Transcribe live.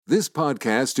This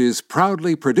podcast is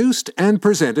proudly produced and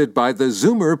presented by the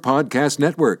Zoomer Podcast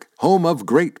Network, home of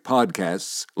great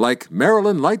podcasts like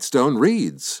Marilyn Lightstone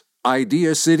Reads,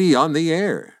 Idea City on the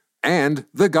Air, and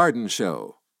The Garden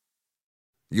Show.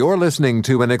 You're listening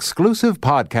to an exclusive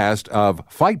podcast of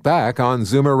Fight Back on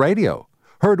Zoomer Radio,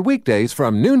 heard weekdays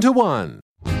from noon to 1.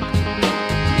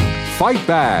 Fight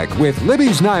Back with Libby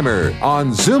Znaimer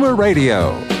on Zoomer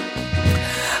Radio.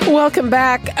 Welcome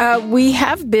back. We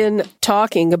have been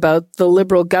talking about the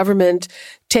Liberal government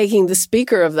taking the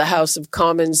Speaker of the House of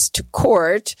Commons to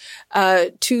court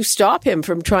to stop him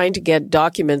from trying to get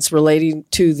documents relating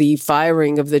to the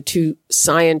firing of the two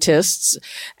scientists.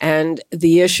 And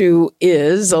the issue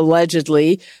is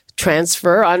allegedly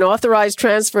unauthorized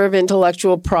transfer of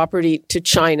intellectual property to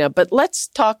China. But let's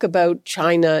talk about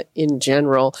China in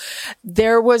general.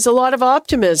 There was a lot of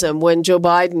optimism when Joe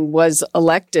Biden was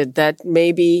elected that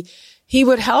maybe he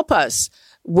would help us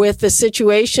with the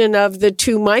situation of the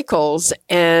two Michaels.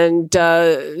 And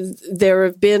there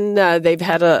have been, they've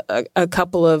had a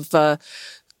couple of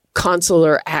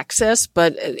consular access,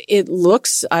 but it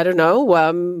looks, I don't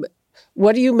know,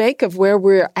 what do you make of where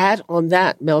we're at on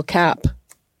that, Mel Cap?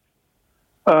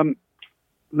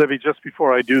 Libby, just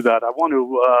before I do that, I want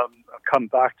to come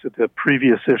back to the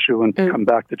previous issue and come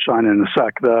back to China in a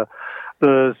sec.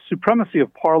 The supremacy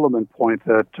of Parliament point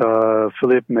that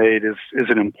Philippe made is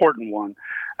an important one.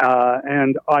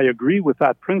 And I agree with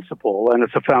that principle, and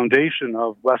it's a foundation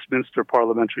of Westminster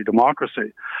parliamentary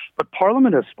democracy. But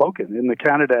Parliament has spoken in the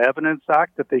Canada Evidence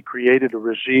Act that they created a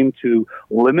regime to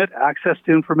limit access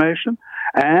to information,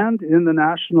 and in the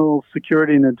National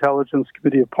Security and Intelligence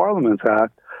Committee of Parliaments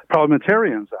Act,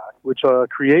 Parliamentarians Act, which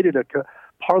created a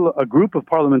group of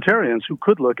parliamentarians who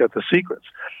could look at the secrets.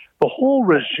 The whole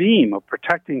regime of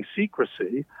protecting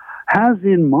secrecy has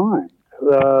in mind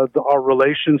our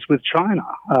relations with China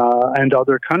and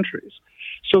other countries.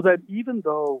 So that even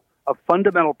though a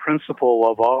fundamental principle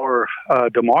of our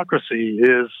democracy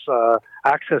is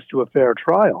access to a fair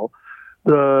trial,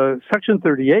 the Section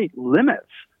 38 limits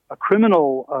a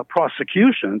criminal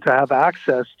prosecution to have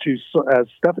access to, as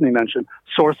Stephanie mentioned,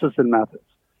 sources and methods.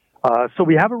 So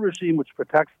we have a regime which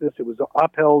protects this. It was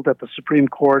upheld at the Supreme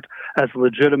Court as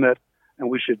legitimate, and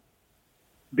we should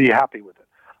be happy with it.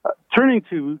 Turning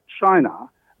to China,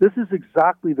 this is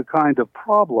exactly the kind of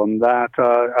problem that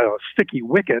a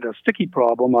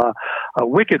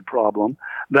wicked problem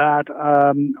that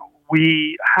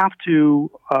we have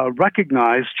to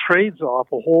recognize trades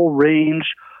off a whole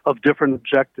range of different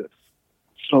objectives.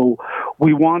 So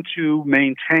we want to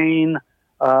maintain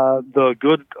we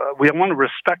want to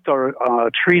respect our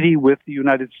treaty with the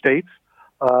United States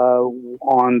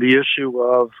on the issue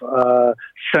of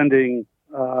sending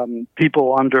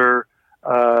people under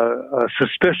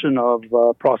suspicion of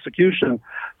prosecution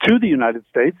to the United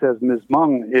States, as Ms.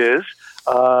 Meng is,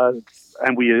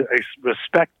 and we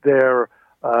respect their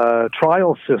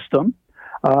trial system.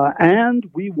 And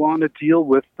we want to deal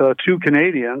with two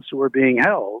Canadians who are being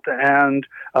held and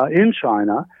in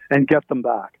China and get them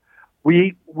back.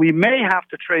 We may have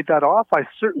to trade that off. I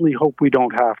certainly hope we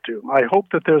don't have to. I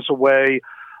hope that there's a way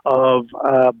of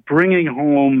bringing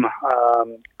home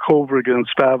Kovrig and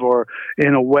Spavor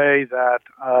in a way that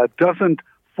doesn't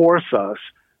force us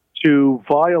to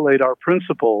violate our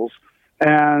principles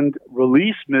and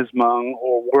release Ms. Meng,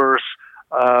 or worse,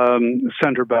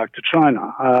 send her back to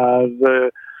China.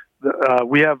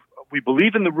 We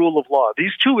believe in the rule of law.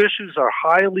 These two issues are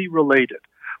highly related.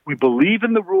 We believe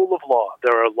in the rule of law.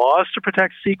 There are laws to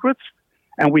protect secrets,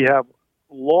 and we have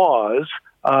laws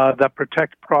that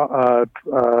protect the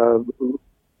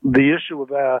issue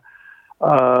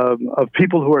of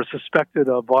people who are suspected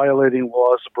of violating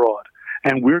laws abroad.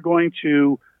 And we're going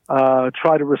to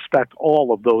try to respect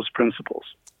all of those principles.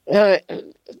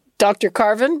 Dr.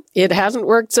 Carvin, it hasn't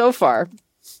worked so far.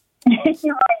 It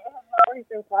hasn't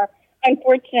worked so far.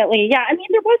 Unfortunately, yeah. I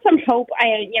mean, there was some hope.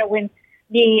 When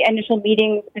the initial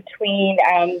meetings between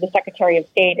the Secretary of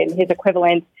State and his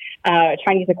equivalent,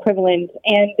 Chinese equivalent,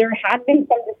 and there had been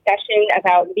some discussion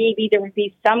about maybe there would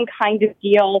be some kind of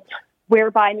deal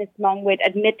whereby Ms. Meng would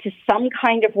admit to some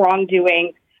kind of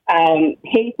wrongdoing,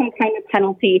 pay some kind of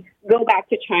penalty, go back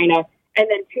to China, and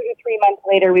then 2 to 3 months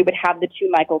later, we would have the two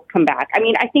Michaels come back. I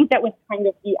mean, I think that was kind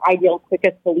of the ideal,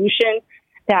 quickest solution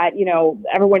that,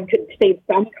 everyone could save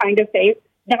some kind of face.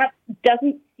 That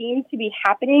doesn't seem to be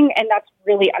happening, and that's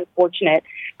really unfortunate.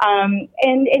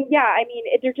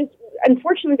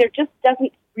 Unfortunately, there just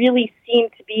doesn't really seem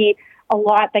to be a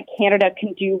lot that Canada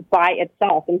can do by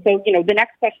itself. And so, the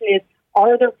next question is,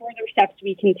 are there further steps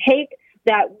we can take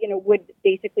that, would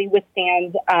basically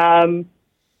withstand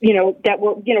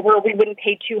where we wouldn't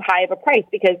pay too high of a price,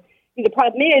 because the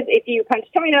problem is if you punch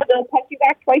China, they'll punch you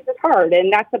back twice as hard.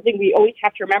 And that's something we always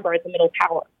have to remember as a middle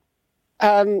power.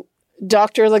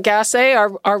 Dr.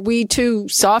 Lagasse, are we too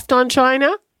soft on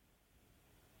China?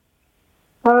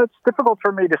 It's difficult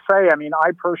for me to say. I mean,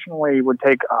 I personally would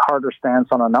take a harder stance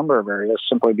on a number of areas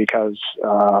simply because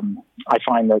I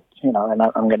find that, and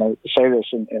I'm going to say this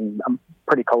in a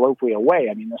pretty colloquial way.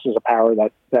 I mean, this is a power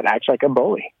that acts like a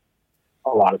bully a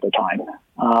lot of the time.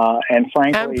 And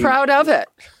frankly, I'm proud of it.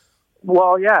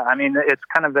 Well, yeah. I mean, it's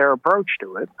kind of their approach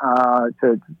to it,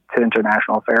 to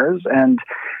international affairs, and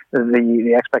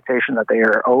the expectation that they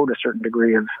are owed a certain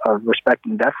degree of respect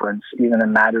and deference, even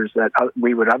in matters that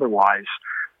we would otherwise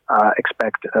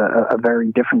expect a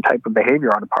very different type of behavior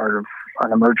on the part of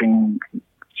an emerging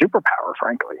superpower,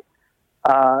 frankly.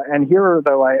 And here,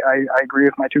 though, I agree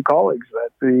with my two colleagues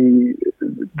that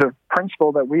the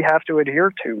principle that we have to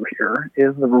adhere to here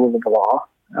is the rule of law.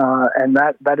 And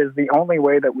that is the only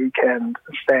way that we can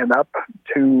stand up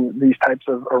to these types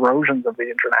of erosions of the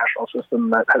international system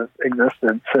that has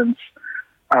existed since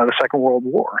the Second World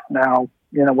War. Now,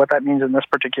 what that means in this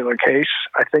particular case,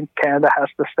 I think Canada has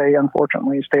to stay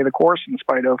the course in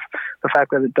spite of the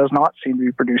fact that it does not seem to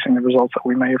be producing the results that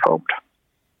we may have hoped.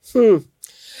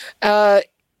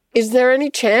 Is there any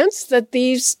chance that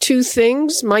these two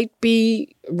things might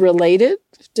be related?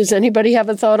 Does anybody have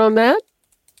a thought on that?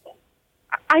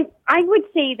 I would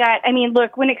say that, I mean,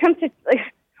 look, when it comes to,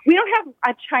 we don't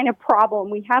have a China problem.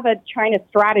 We have a China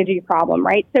strategy problem,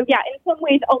 right? So, yeah, in some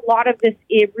ways, a lot of this,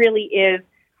 it really is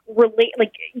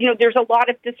there's a lot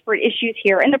of disparate issues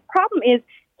here. And the problem is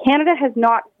Canada has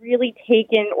not really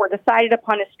taken or decided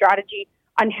upon a strategy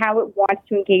on how it wants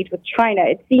to engage with China.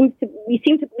 We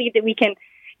seem to believe that we can,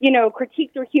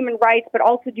 critique their human rights, but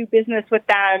also do business with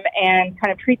them and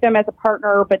kind of treat them as a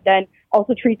partner, but then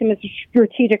also treat them as a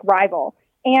strategic rival.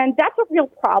 And that's a real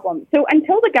problem. So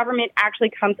until the government actually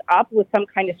comes up with some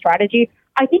kind of strategy,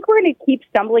 I think we're going to keep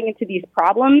stumbling into these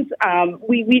problems.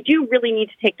 We do really need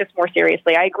to take this more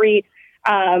seriously. I agree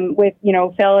with,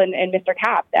 Phil and Mr.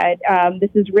 Kapp that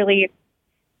this is really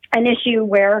an issue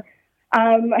where,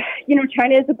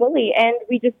 China is a bully and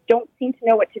we just don't seem to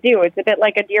know what to do. It's a bit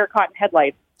like a deer caught in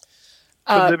headlights.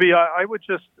 Libby, I would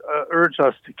just urge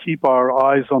us to keep our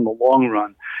eyes on the long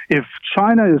run. If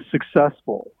China is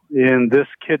successful in this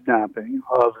kidnapping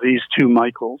of these two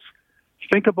Michaels,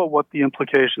 think about what the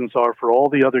implications are for all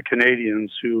the other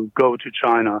Canadians who go to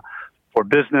China for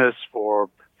business, for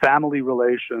family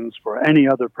relations, for any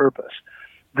other purpose.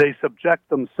 They subject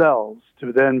themselves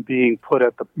to then being put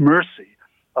at the mercy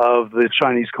of the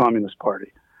Chinese Communist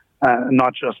Party,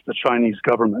 not just the Chinese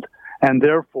government. And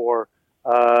therefore,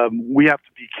 we have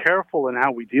to be careful in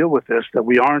how we deal with this, that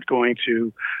we aren't going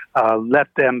to let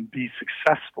them be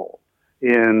successful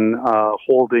in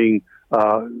holding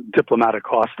diplomatic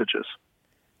hostages.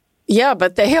 Yeah,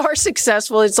 but they are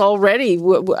successful. It's already,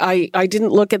 I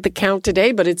didn't look at the count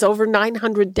today, but it's over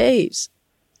 900 days.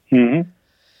 Mm-hmm.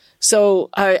 So,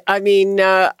 I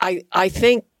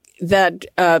think that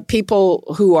people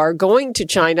who are going to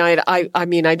China,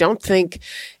 I don't think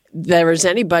there is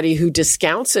anybody who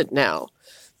discounts it now,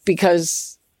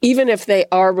 because even if they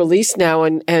are released now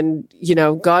and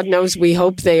God knows we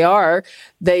hope they are,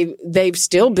 they've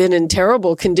still been in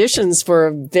terrible conditions for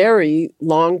a very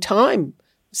long time,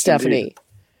 Stephanie. Indeed.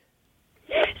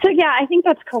 So, yeah, I think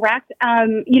that's correct.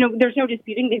 There's no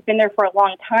disputing they've been there for a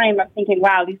long time. I'm thinking,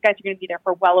 wow, these guys are going to be there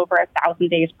for well over 1,000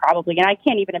 days probably. And I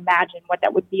can't even imagine what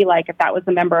that would be like if that was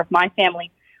a member of my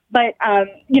family. But,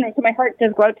 so my heart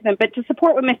does go out to them. But to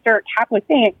support what Mr. Kapp was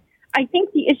saying, I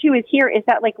think the issue is here is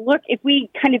that, look, if we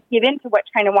kind of give in to what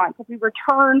China wants, if we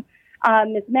return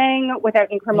Ms. Meng without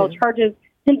any criminal charges,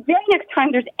 then the very next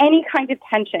time there's any kind of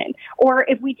tension, or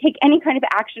if we take any kind of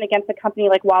action against a company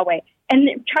like Huawei, and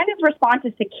China's response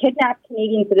is to kidnap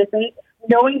Canadian citizens,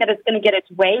 knowing that it's going to get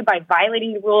its way by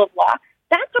violating the rule of law,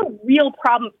 that's a real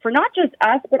problem for not just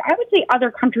us, but I would say other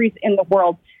countries in the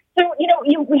world. So,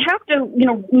 we have to,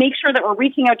 make sure that we're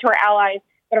reaching out to our allies,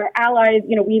 that our allies,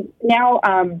 we've now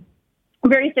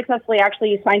very successfully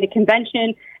actually signed a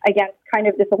convention against kind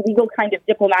of this illegal kind of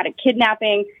diplomatic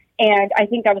kidnapping. And I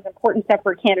think that was an important step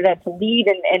for Canada to lead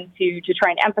and to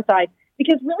try and emphasize,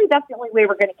 because really that's the only way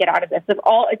we're going to get out of this. If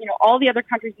all the other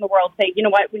countries in the world say, you know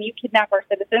what, when you kidnap our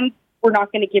citizens, we're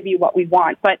not going to give you what we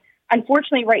want. But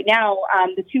unfortunately, right now,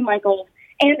 the two Michaels,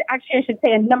 and actually I should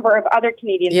say a number of other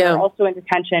Canadians who are also in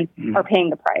detention, are paying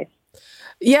the price.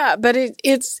 Yeah, but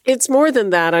it's more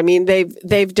than that. I mean,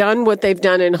 they've done what they've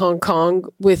done in Hong Kong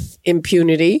with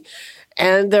impunity.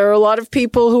 And there are a lot of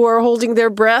people who are holding their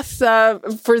breath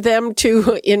for them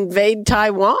to invade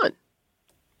Taiwan.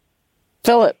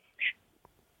 Philip.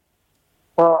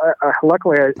 Well,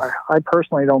 luckily, I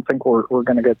personally don't think we're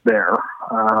going to get there.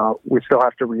 We still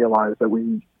have to realize that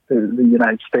the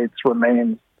United States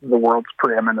remains the world's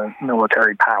preeminent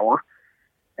military power,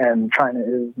 and China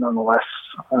is nonetheless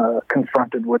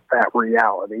confronted with that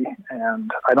reality.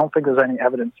 And I don't think there's any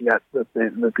evidence yet that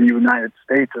the United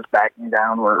States is backing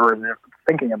down or they're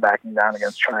thinking of backing down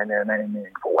against China in any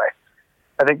meaningful way.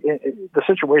 I think the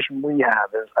situation we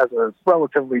have is as a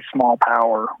relatively small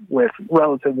power with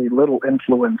relatively little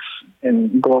influence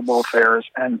in global affairs,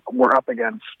 and we're up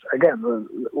against, again,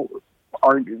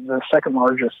 the second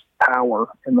largest power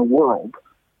in the world.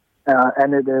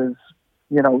 And it is,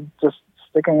 just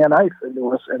sticking a knife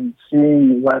into us and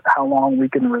seeing how long we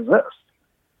can resist.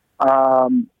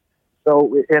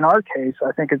 So in our case,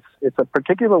 I think it's a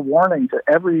particular warning to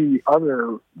every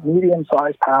other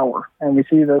medium-sized power. And we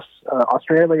see this,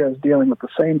 Australia is dealing with the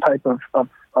same type of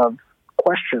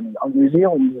question. New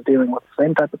Zealand is dealing with the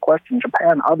same type of question.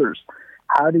 Japan, others.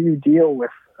 How do you deal with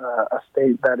a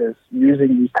state that is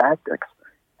using these tactics?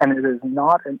 And it is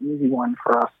not an easy one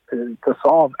for us to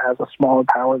solve as a smaller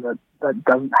power that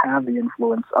doesn't have the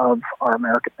influence of our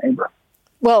American neighbor.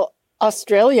 Well,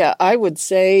 Australia, I would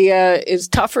say, is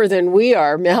tougher than we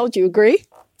are. Mel, do you agree?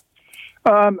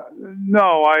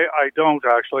 No, I don't,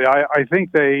 actually. I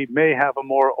think they may have a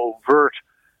more overt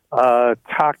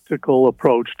tactical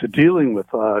approach to dealing with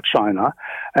China.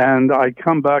 And I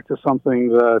come back to something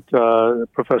that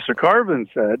Professor Carvin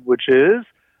said, which is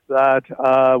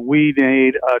that we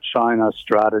need a China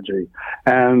strategy.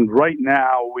 And right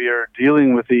now we are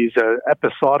dealing with these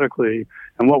episodically,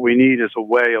 and what we need is a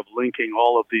way of linking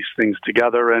all of these things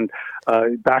together. And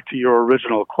back to your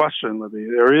original question, Libby,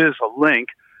 there is a link.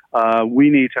 We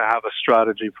need to have a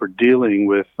strategy for dealing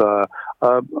with a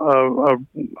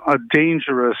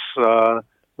dangerous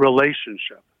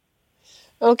relationship.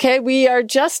 Okay, we are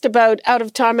just about out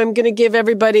of time. I'm going to give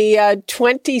everybody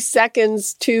 20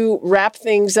 seconds to wrap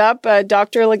things up.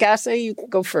 Dr. Lagasse, you can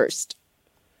go first.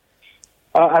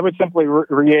 I would simply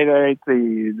reiterate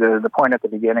the point at the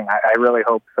beginning. I really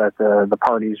hope that the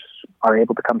parties are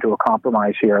able to come to a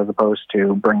compromise here as opposed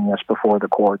to bringing this before the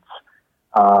courts.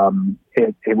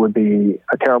 It would be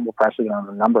a terrible precedent on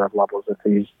a number of levels if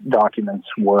these documents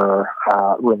were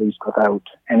released without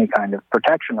any kind of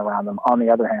protection around them. On the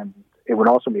other hand, it would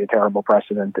also be a terrible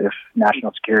precedent if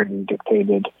national security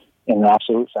dictated in an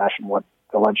absolute fashion what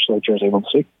the legislature is able to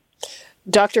see.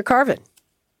 Dr. Carvin.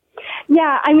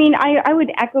 Yeah, I mean, I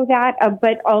would echo that,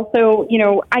 but also,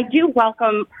 I do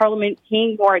welcome Parliament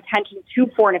paying more attention to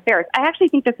foreign affairs. I actually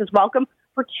think this is welcome.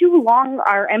 For too long,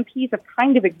 our MPs have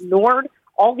kind of ignored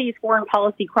all these foreign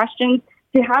policy questions.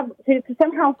 To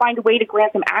somehow find a way to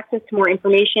grant them access to more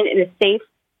information in a safe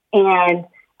and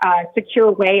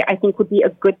secure way, I think would be a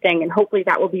good thing, and hopefully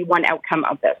that will be one outcome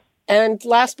of this. And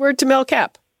last word to Mel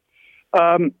Cap.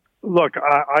 Look,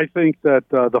 I think that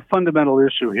the fundamental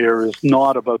issue here is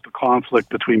not about the conflict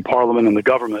between Parliament and the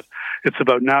government. It's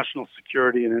about national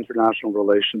security and international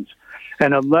relations.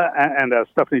 And as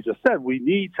Stephanie just said, we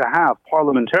need to have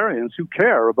parliamentarians who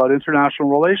care about international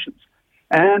relations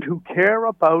and who care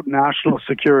about national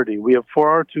security. We have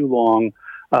far too long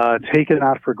taken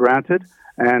that for granted,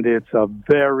 and it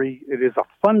is a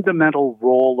fundamental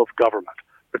role of government,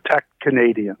 protect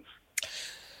Canadians.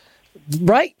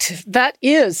 Right. That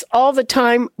is all the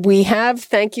time we have.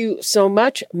 Thank you so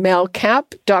much, Mel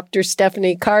Cap, Dr.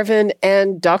 Stephanie Carvin,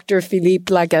 and Dr.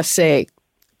 Philippe Lagasse.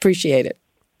 Appreciate it.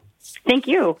 Thank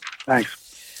you. Thanks.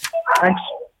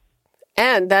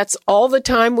 And that's all the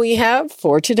time we have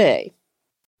for today.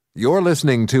 You're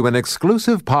listening to an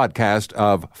exclusive podcast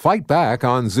of Fight Back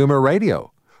on Zoomer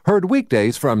Radio. Heard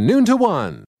weekdays from noon to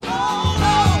 1.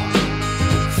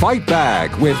 Fight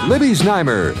Back with Libby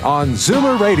Znaimer on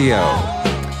Zoomer Radio.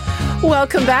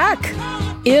 Welcome back.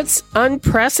 It's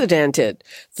unprecedented.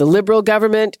 The Liberal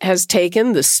government has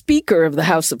taken the Speaker of the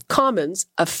House of Commons,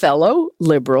 a fellow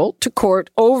Liberal, to court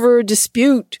over a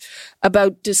dispute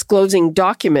about disclosing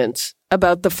documents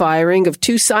about the firing of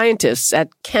 2 scientists at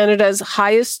Canada's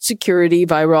highest security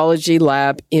virology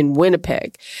lab in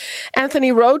Winnipeg.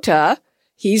 Anthony Rota,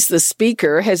 he's the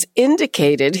Speaker, has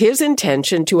indicated his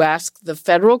intention to ask the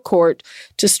federal court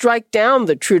to strike down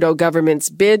the Trudeau government's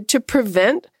bid to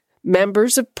prevent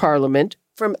members of Parliament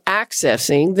from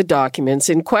accessing the documents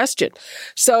in question.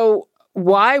 So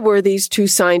why were these 2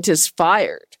 scientists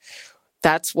fired?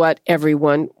 That's what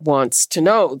everyone wants to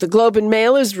know. The Globe and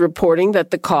Mail is reporting that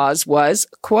the cause was,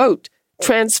 quote,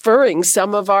 transferring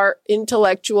some of our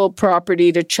intellectual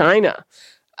property to China.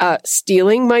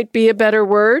 Stealing might be a better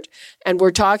word, and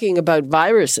we're talking about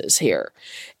viruses here.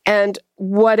 And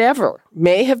whatever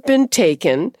may have been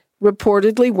taken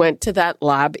reportedly went to that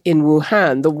lab in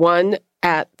Wuhan, the one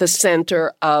at the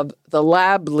center of the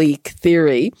lab leak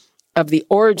theory of the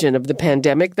origin of the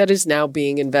pandemic that is now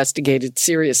being investigated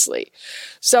seriously.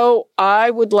 So I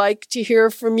would like to hear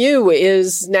from you.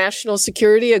 Is national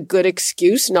security a good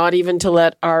excuse not even to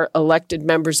let our elected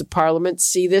members of parliament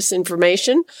see this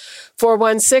information?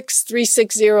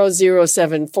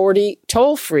 416-360-0740,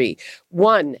 toll free,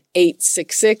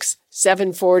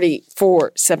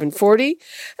 1-866-740-4740.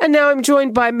 And now I'm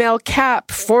joined by Mel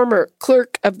Kapp, former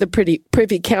clerk of the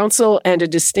Privy Council and a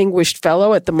distinguished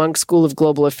fellow at the Munk School of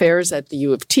Global Affairs at the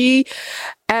U of T,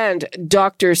 and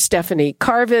Dr. Stephanie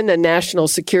Carvin, a national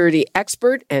security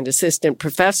expert and assistant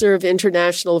professor of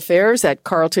international affairs at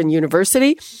Carleton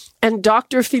University, and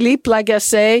Dr. Philippe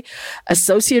Lagacé,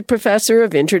 associate professor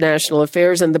of international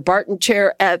affairs and the Barton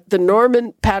Chair at the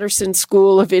Norman Paterson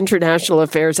School of International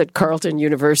Affairs at Carleton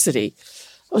University.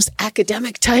 Those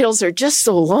academic titles are just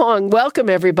so long. Welcome,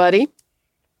 everybody.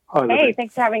 Hey,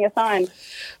 thanks for having us on.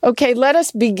 Okay, let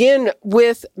us begin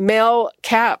with Mel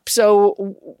Kapp. So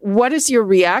what is your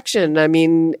reaction, at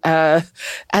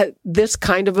this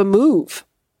kind of a move?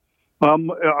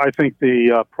 I think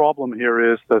the problem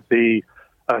here is that the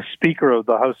Speaker of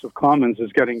the House of Commons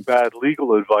is getting bad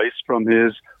legal advice from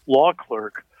his law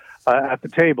clerk at the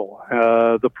table.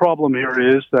 The problem here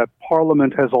is that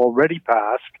Parliament has already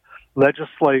passed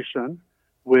legislation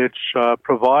which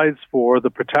provides for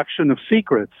the protection of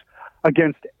secrets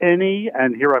against any,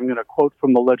 and here I'm going to quote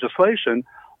from the legislation,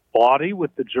 body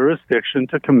with the jurisdiction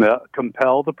to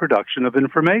compel the production of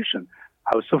information,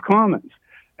 House of Commons.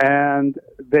 And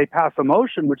they pass a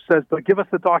motion which says, but give us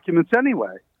the documents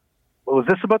anyway. Well, is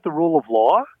this about the rule of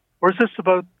law, or is this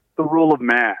about the rule of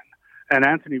man? And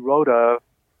Anthony Rota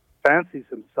fancies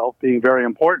himself being very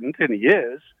important, and he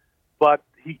is, but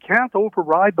he can't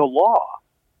override the law.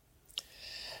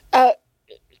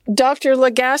 Dr.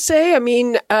 Lagacé,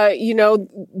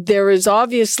 there is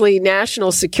obviously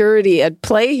national security at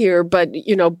play here, but,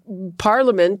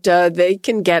 Parliament, they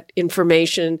can get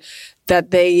information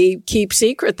that they keep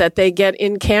secret, that they get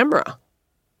in camera.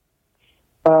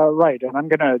 Right, and I'm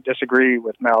going to disagree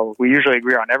with Mel. We usually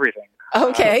agree on everything.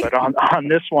 Okay. But on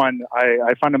this one,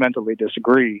 I fundamentally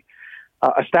disagree.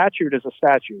 A statute is a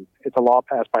statute. It's a law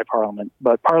passed by Parliament,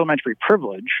 but parliamentary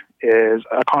privilege is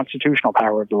a constitutional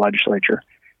power of the legislature,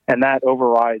 and that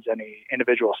overrides any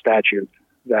individual statute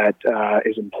that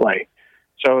is in play.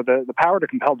 So the power to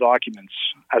compel documents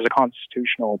as a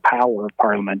constitutional power of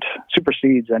Parliament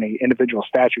supersedes any individual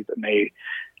statute that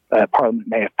Parliament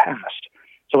may have passed.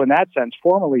 So in that sense,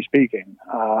 formally speaking,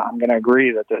 I'm going to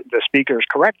agree that the Speaker is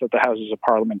correct that the Houses of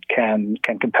Parliament can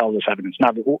compel this evidence.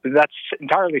 Now, that's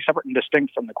entirely separate and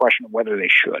distinct from the question of whether they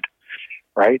should,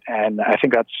 right? And I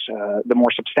think that's the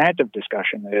more substantive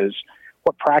discussion is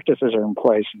what practices are in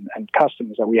place and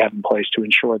customs that we have in place to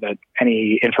ensure that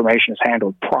any information is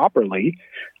handled properly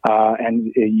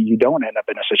and you don't end up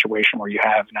in a situation where you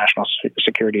have national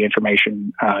security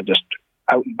information just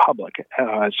out in public.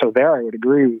 So there I would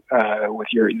agree with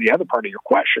the other part of your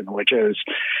question, which is,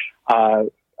 are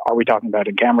we talking about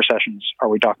in-camera sessions? Are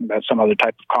we talking about some other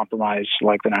type of compromise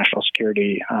like the National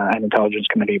Security and Intelligence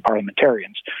Committee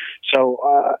parliamentarians? So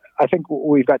I think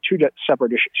we've got two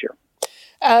separate issues here.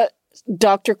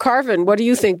 Dr. Carvin, what do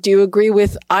you think? Do you agree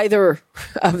with either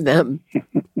of them?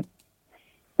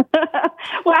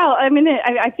 Well,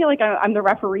 I feel like I'm the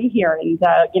referee here, and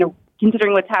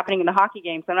considering what's happening in the hockey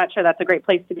games, I'm not sure that's a great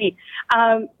place to be.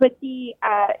 But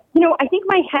I think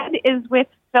my head is with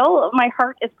Phil. My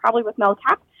heart is probably with Mel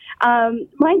Kapp.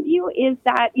 My view is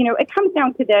that, it comes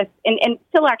down to this, and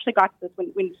Phil actually got to this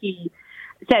when he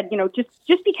said,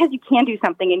 just because you can do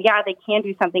something, and they can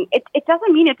do something, it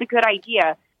doesn't mean it's a good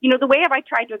idea. The way I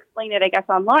tried to explain it, I guess,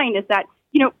 online is that,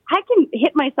 I can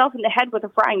hit myself in the head with a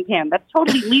frying pan. That's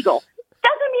totally legal.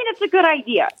 Doesn't mean it's a good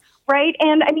idea. Right.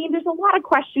 And there's a lot of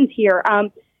questions here.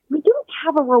 We don't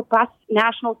have a robust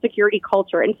national security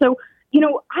culture. And so,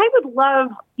 I would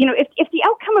love, if the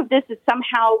outcome of this is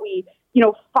somehow we,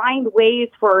 find ways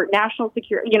for national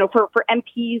security, for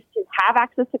MPs to have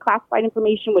access to classified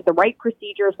information with the right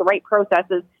procedures, the right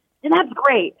processes, then that's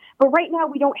great. But right now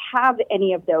we don't have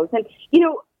any of those. And,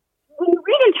 when you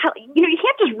read you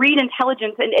can't just read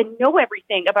intelligence and know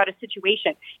everything about a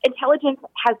situation. Intelligence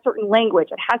has certain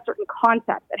language, it has certain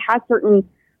concepts, it has certain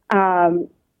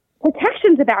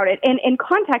protections about it and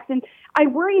context. And I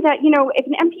worry that, if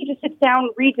an MP just sits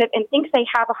down, reads it, and thinks they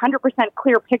have a 100%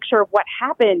 clear picture of what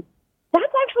happened, that's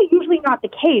actually usually not the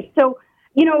case. So,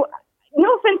 no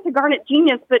offense to Garnet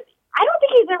Genius, but I don't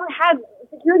think he's ever had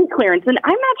security clearance, and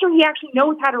I'm not sure he actually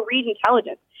knows how to read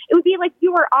intelligence. It would be like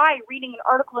you or I reading an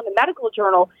article in a medical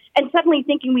journal and suddenly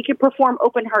thinking we could perform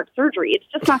open heart surgery. It's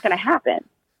just not going to happen.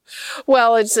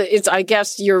 Well, it's. I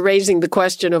guess you're raising the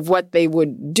question of what they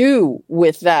would do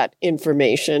with that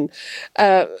information.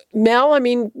 Mel, I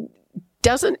mean,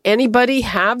 doesn't anybody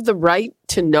have the right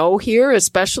to know here,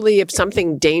 especially if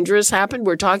something dangerous happened?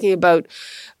 We're talking about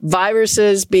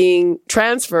viruses being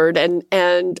transferred,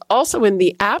 and also in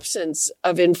the absence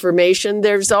of information,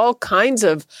 there's all kinds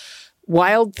of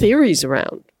wild theories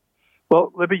around.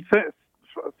 Well, let me say,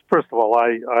 first of all,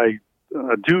 I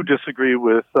do disagree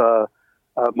with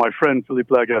my friend Philippe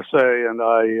Lagacé, and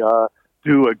I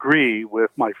do agree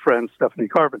with my friend Stephanie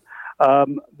Carvin.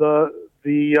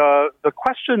 The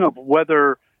question of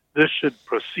whether this should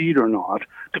proceed or not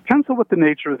depends on what the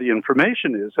nature of the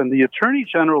information is. And the Attorney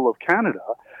General of Canada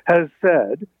has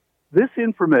said this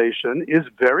information is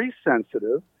very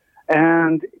sensitive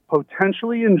and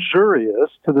potentially injurious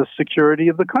to the security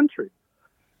of the country.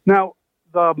 Now,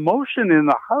 the motion in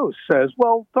the House says,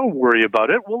 well, don't worry about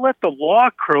it. We'll let the law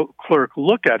clerk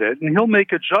look at it, and he'll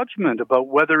make a judgment about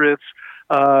whether it's,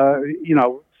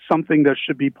 something that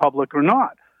should be public or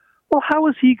not. Well, how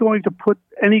is he going to put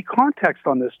any context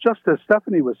on this? Just as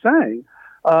Stephanie was saying,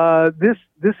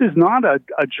 this is not a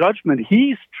judgment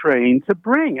he's trained to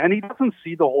bring, and he doesn't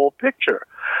see the whole picture.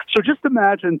 So just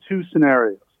imagine two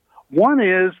scenarios. One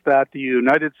is that the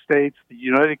United States, the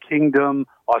United Kingdom,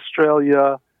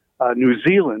 Australia, New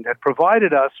Zealand had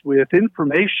provided us with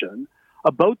information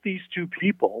about these two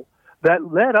people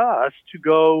that led us to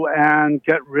go and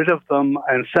get rid of them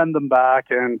and send them back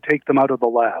and take them out of the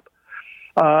lab.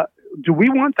 Do we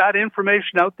want that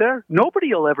information out there?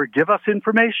 Nobody will ever give us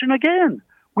information again.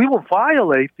 We will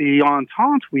violate the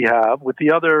entente we have with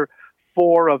the other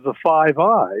 4 of the 5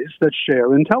 eyes that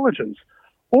share intelligence.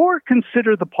 Or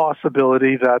consider the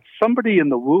possibility that somebody in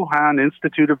the Wuhan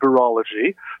Institute of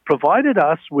Virology provided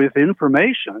us with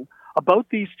information about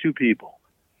these two people.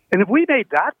 And if we made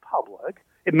that public,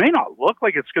 it may not look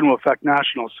like it's going to affect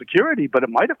national security, but it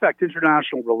might affect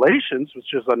international relations,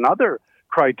 which is another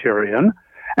criterion.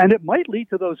 And it might lead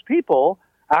to those people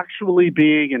actually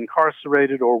being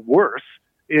incarcerated or worse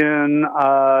in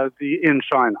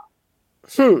China.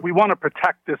 We want to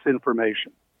protect this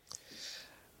information.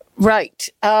 Right.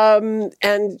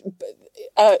 And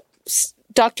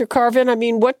Dr. Carvin, I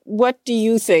mean, what do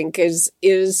you think is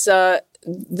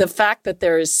the fact that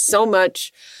there is so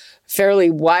much fairly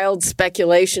wild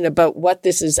speculation about what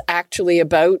this is actually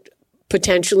about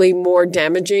potentially more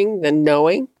damaging than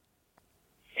knowing?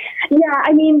 Yeah,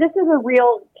 I mean, this is a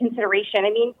real consideration. I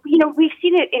mean, we've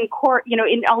seen it in court, in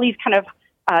all these kind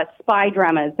of spy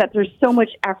dramas, that there's so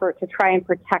much effort to try and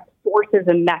protect sources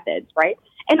and methods, right?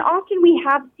 And often we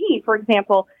have seen, for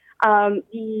example,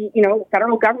 the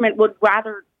federal government would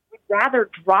rather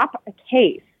drop a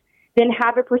case than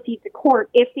have it proceed to court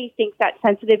if they think that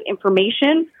sensitive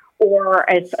information or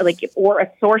a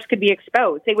source could be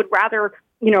exposed. They would rather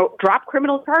drop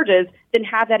criminal charges than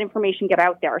have that information get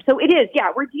out there. So it is,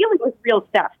 we're dealing with real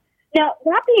stuff. Now,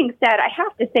 that being said, I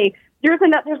have to say there's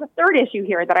a third issue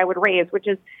here that I would raise, which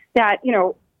is that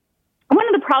one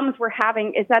of the problems we're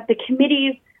having is that the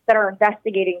committees that are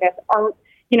investigating this are,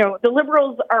 the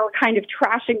Liberals are kind of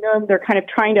trashing them. They're kind of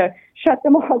trying to shut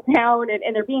them all down,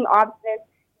 and they're being obstinate.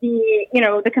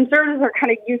 The Conservatives are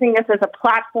kind of using this as a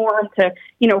platform to,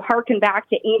 harken back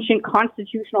to ancient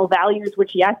constitutional values,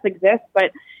 which, yes, exist.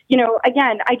 But,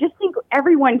 again, I just think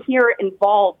everyone here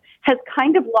involved has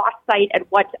kind of lost sight at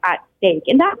what's at stake.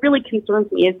 And that really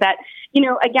concerns me is that,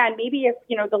 again, maybe if,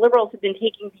 the Liberals have been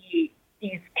taking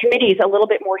these committees a little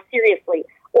bit more seriously,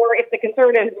 or if the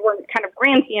Conservatives were kind of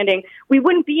grandstanding, we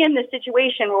wouldn't be in this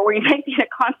situation where we might be in a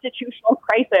constitutional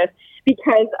crisis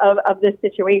because of this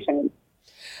situation.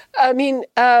 I mean,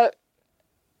 Dr.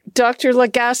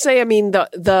 Lagacé, I mean,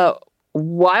 the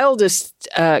wildest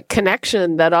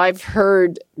connection that I've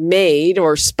heard made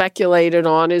or speculated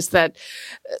on is that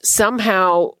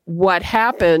somehow what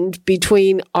happened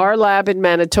between our lab in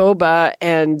Manitoba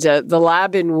and the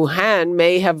lab in Wuhan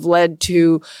may have led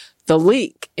to the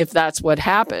leak, if that's what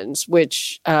happens,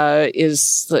 which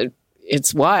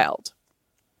it's wild.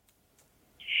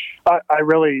 I'm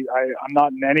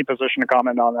not in any position to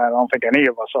comment on that. I don't think any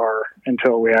of us are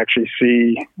until we actually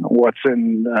see what's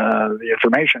in the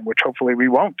information, which hopefully we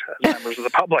won't as members of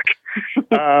the public.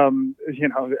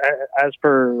 As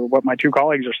per what my two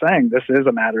colleagues are saying, this is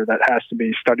a matter that has to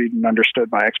be studied and understood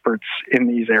by experts in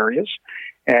these areas,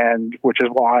 and which is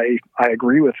why I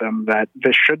agree with them that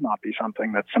this should not be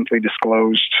something that's simply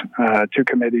disclosed to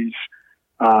committees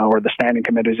or the standing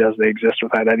committees as they exist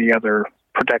without any other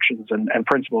protections and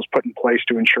principles put in place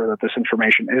to ensure that this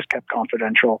information is kept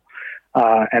confidential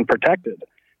and protected.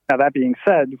 Now, that being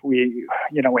said, we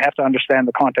have to understand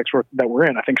the context that we're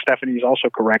in. I think Stephanie is also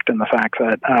correct in the fact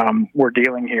that we're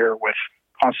dealing here with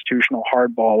constitutional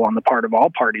hardball on the part of all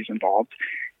parties involved.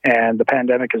 And the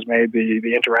pandemic has made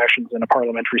the interactions in a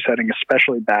parliamentary setting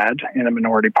especially bad in a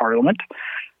minority parliament.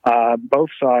 Both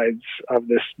sides of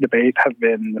this debate have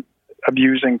been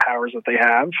abusing powers that they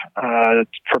have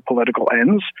for political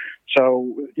ends.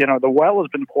 So, the well has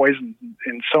been poisoned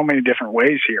in so many different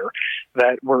ways here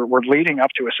that we're leading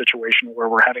up to a situation where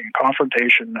we're having a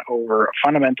confrontation over a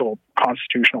fundamental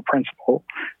constitutional principle,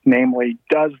 namely,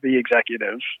 does the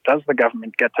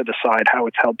government get to decide how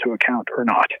it's held to account or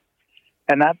not?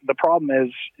 And that the problem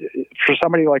is, for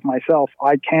somebody like myself,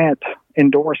 I can't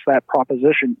endorse that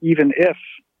proposition, even if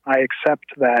I accept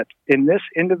that in this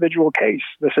individual case,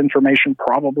 this information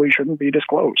probably shouldn't be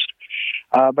disclosed.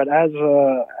 But as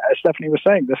Stephanie was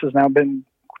saying, this has now been,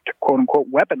 quote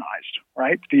unquote, weaponized,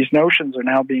 right? These notions are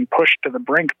now being pushed to the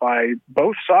brink by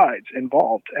both sides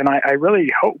involved. And I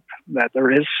really hope that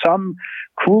there is some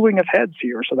cooling of heads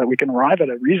here so that we can arrive at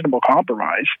a reasonable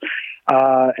compromise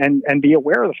and be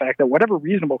aware of the fact that whatever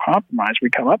reasonable compromise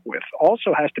we come up with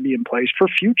also has to be in place for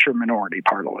future minority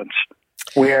parliaments,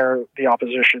 where the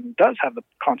opposition does have the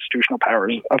constitutional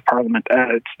powers of Parliament at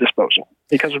its disposal.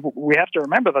 Because we have to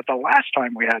remember that the last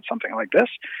time we had something like this,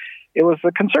 it was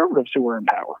the Conservatives who were in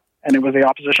power, and it was the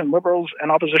opposition Liberals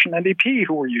and opposition NDP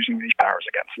who were using these powers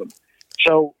against them.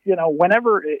 So,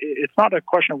 whenever it's not a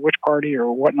question of which party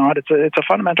or whatnot, it's a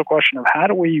fundamental question of how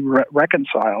do we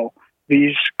reconcile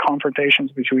these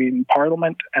confrontations between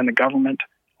Parliament and the government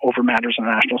over matters of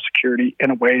national security in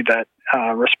a way that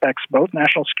respects both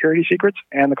national security secrets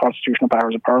and the constitutional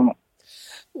powers of Parliament.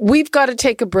 We've got to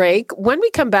take a break. When we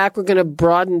come back, we're going to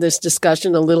broaden this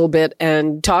discussion a little bit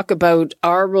and talk about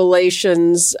our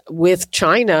relations with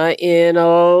China in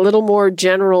a little more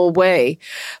general way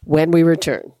when we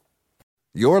return.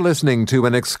 You're listening to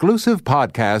an exclusive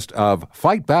podcast of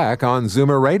Fight Back on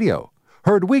Zoomer Radio.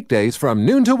 Heard weekdays from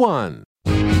noon to 1.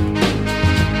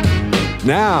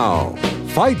 Now,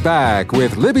 Fight Back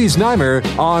with Libby Znaimer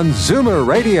on Zoomer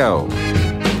Radio.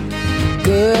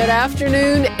 Good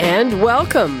afternoon and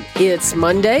welcome. It's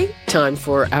Monday, time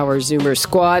for our Zoomer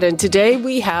Squad, and today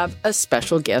we have a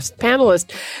special guest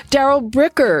panelist, Darrell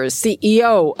Bricker,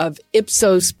 CEO of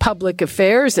Ipsos Public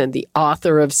Affairs and the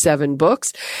author of 7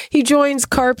 books. He joins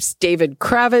CARP's David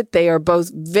Kravitz. They are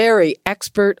both very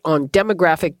expert on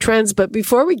demographic trends, but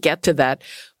before we get to that,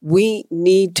 we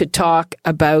need to talk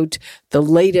about the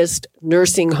latest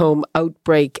nursing home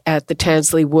outbreak at the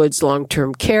Tansley Woods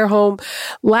long-term care home.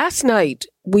 Last night,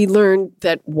 we learned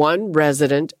that one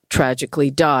resident tragically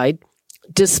died,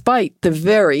 despite the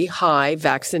very high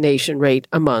vaccination rate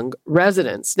among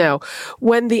residents. Now,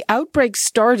 when the outbreak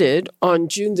started on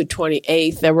June the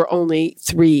 28th, there were only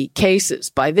 3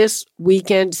 cases. By this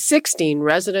weekend, 16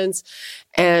 residents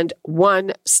and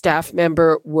 1 staff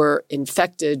member were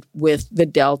infected with the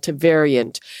Delta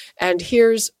variant. And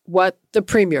here's what the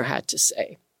Premier had to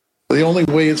say. The only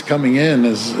way it's coming in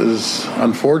is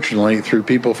unfortunately through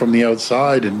people from the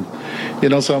outside. And, I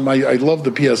love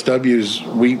the PSWs.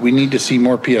 We need to see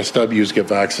more PSWs get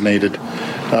vaccinated.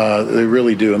 They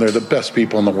really do. And they're the best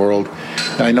people in the world.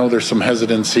 And I know there's some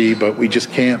hesitancy, but we just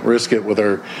can't risk it with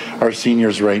our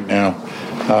seniors right now.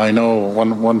 I know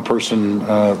one person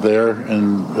there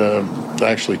and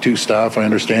actually 2 staff, I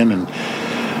understand,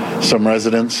 and some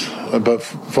residents. But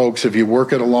folks, if you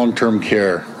work at a long-term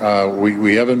care,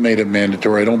 we haven't made it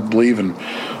mandatory. I don't believe in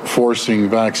forcing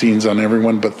vaccines on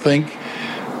everyone, but think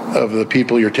of the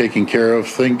people you're taking care of.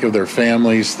 Think of their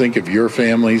families. Think of your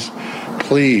families.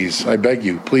 Please, I beg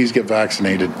you, please get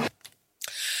vaccinated.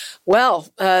 Well,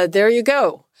 there you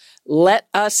go. Let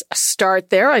us start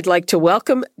there. I'd like to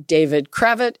welcome David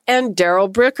Kravitz and Darrell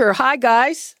Bricker. Hi,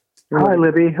 guys. Hi,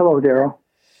 Libby. Hello, Darrell.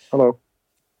 Hello.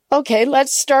 Okay,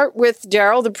 let's start with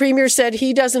Darrell. The Premier said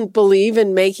he doesn't believe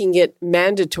in making it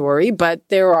mandatory, but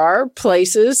there are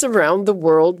places around the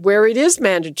world where it is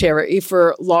mandatory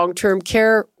for long-term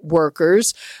care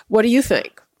workers. What do you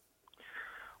think?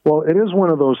 Well, it is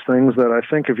one of those things that I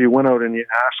think if you went out and you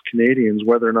asked Canadians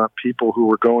whether or not people who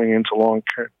were going into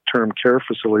long-term care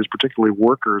facilities, particularly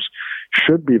workers,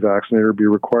 should be vaccinated or be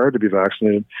required to be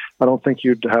vaccinated, I don't think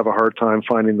you'd have a hard time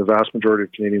finding the vast majority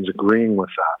of Canadians agreeing with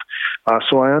that.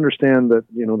 So I understand that,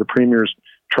 the Premier's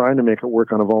trying to make it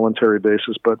work on a voluntary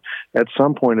basis, but at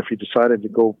some point, if he decided to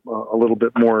go a little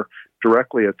bit more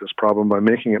directly at this problem by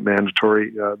making it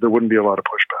mandatory, there wouldn't be a lot of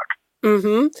pushback.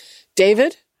 Mm-hmm.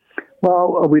 David?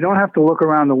 Well, we don't have to look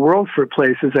around the world for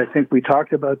places. I think we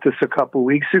talked about this a couple of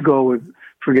weeks ago with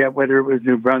forget whether it was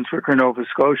New Brunswick or Nova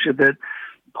Scotia, that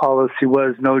policy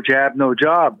was no jab, no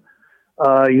job.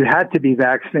 You had to be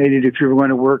vaccinated if you were going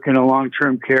to work in a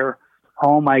long-term care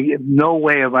home. I have no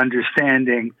way of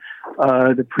understanding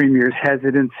the Premier's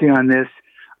hesitancy on this.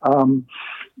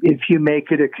 If you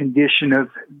make it a condition of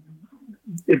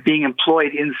it being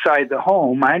employed inside the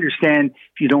home, I understand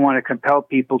if you don't want to compel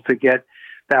people to get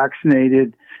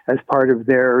vaccinated as part of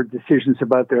their decisions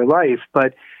about their life,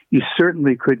 but you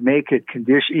certainly could make it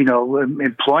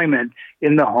employment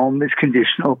in the home is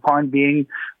conditional upon being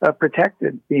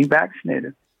protected, being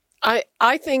vaccinated.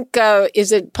 I think,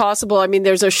 is it possible? I mean,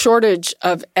 there's a shortage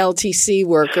of LTC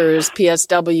workers,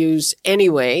 PSWs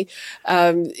anyway.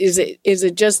 Is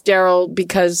it just, Daryl,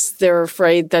 because they're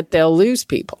afraid that they'll lose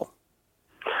people?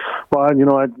 Well,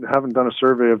 I haven't done a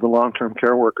survey of the long-term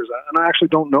care workers, and I actually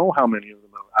don't know how many of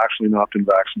them have actually not been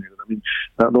vaccinated. I mean,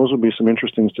 those would be some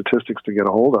interesting statistics to get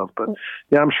a hold of. But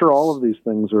yeah, I'm sure all of these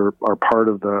things are part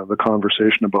of the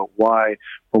conversation about why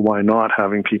or why not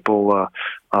having people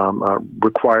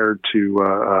required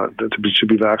to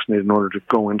be vaccinated in order to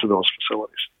go into those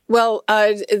facilities. Well,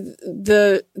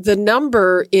 the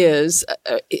number is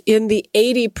in the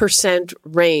 80%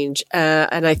 range,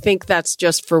 and I think that's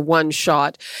just for one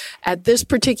shot. At this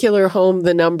particular home,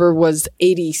 the number was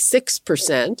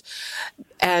 86%,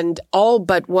 and all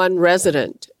but one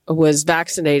resident was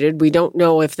vaccinated. We don't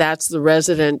know if that's the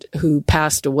resident who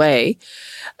passed away.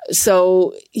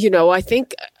 So, I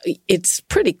think it's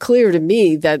pretty clear to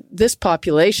me that this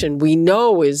population we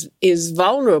know is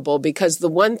vulnerable, because the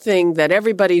one thing that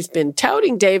everybody's been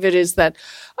touting, David, is that,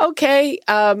 okay,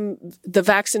 the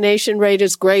vaccination rate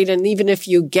is great. And even if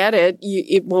you get it,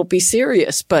 it won't be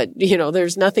serious. But,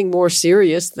 there's nothing more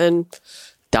serious than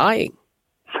dying.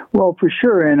 Well, for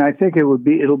sure, and I think it'll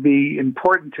be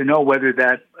important to know whether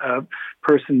that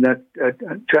person that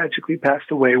tragically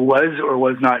passed away was or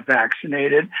was not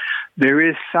vaccinated. There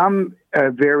is some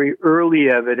very early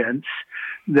evidence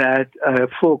that a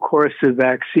full course of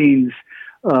vaccines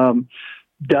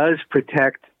does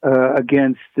protect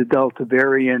against the Delta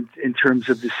variant in terms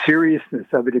of the seriousness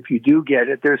of it. If you do get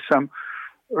it, there's some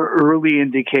early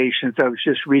indications. I was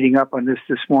just reading up on this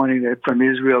morning that from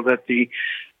Israel that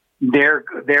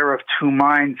they're of two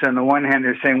minds. On the one hand,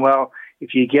 they're saying, well,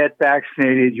 if you get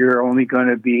vaccinated, you're only going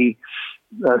to be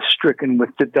stricken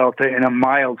with the Delta in a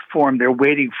mild form. They're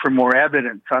waiting for more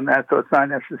evidence on that, so it's not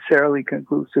necessarily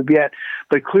conclusive yet.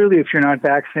 But clearly, if you're not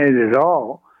vaccinated at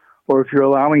all, or if you're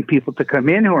allowing people to come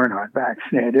in who are not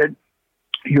vaccinated,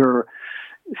 you're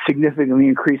significantly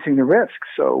increasing the risk.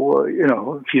 So,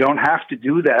 if you don't have to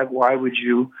do that, why would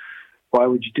you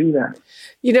do that?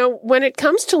 When it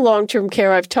comes to long-term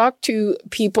care, I've talked to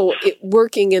people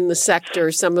working in the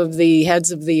sector, some of the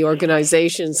heads of the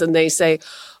organizations, and they say,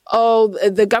 oh,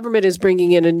 the government is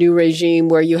bringing in a new regime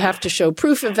where you have to show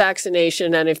proof of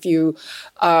vaccination. And if you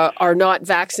are not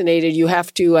vaccinated, you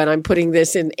have to, and I'm putting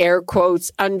this in air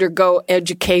quotes, undergo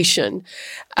education.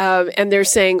 And they're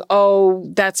saying, oh,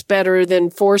 that's better than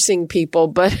forcing people.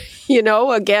 But,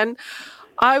 again,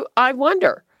 I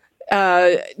wonder.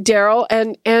 Daryl,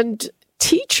 and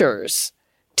teachers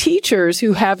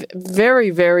who have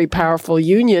very, very powerful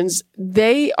unions,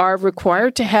 they are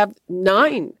required to have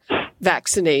 9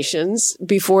 vaccinations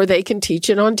before they can teach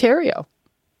in Ontario.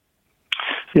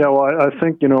 Yeah, well, I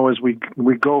think, as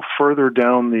we go further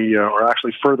down or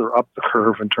actually further up the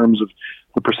curve in terms of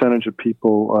the percentage of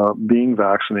people being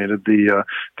vaccinated, the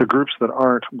groups that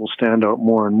aren't will stand out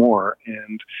more and more.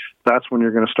 And that's when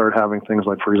you're going to start having things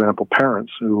like, for example,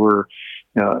 parents who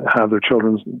have their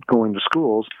children going to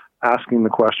schools asking the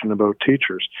question about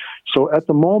teachers. So at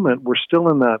the moment, we're still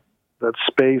in that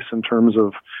space in terms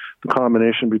of the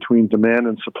combination between demand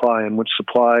and supply, in which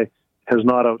supply has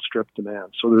not outstripped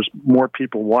demand. So there's more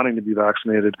people wanting to be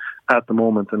vaccinated at the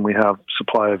moment than we have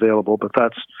supply available, but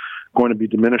that's going to be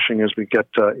diminishing as we get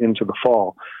into the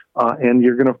fall. And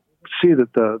you're going to see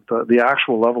that the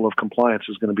actual level of compliance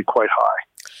is going to be quite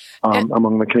high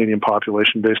among the Canadian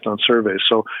population based on surveys.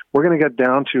 So we're going to get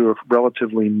down to a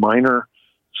relatively minor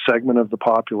segment of the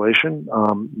population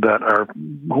that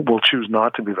will choose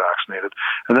not to be vaccinated.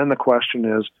 And then the question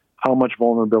is, how much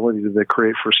vulnerability do they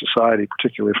create for society,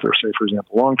 particularly if they're, say, for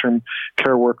example, long-term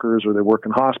care workers, or they work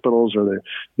in hospitals, or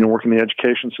they work in the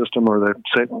education system, or they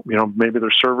say, maybe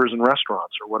they're servers in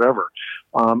restaurants or whatever.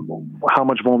 How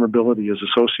much vulnerability is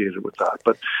associated with that?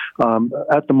 But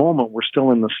at the moment, we're still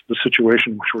in the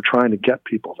situation in which we're trying to get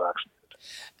people vaccinated.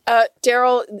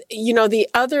 Daryl, the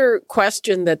other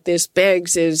question that this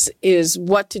begs is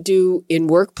what to do in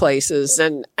workplaces.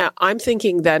 And I'm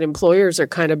thinking that employers are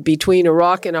kind of between a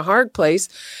rock and a hard place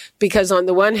because on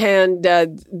the one hand,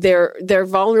 they're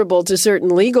vulnerable to certain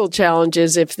legal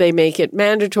challenges if they make it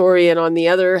mandatory. And on the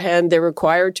other hand, they're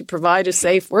required to provide a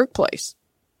safe workplace.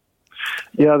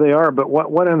 Yeah, they are. But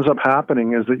what ends up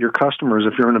happening is that your customers,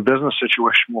 if you're in a business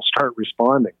situation, will start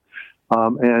responding.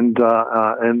 And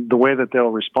the way that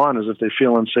they'll respond is if they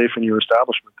feel unsafe in your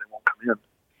establishment, they won't come in.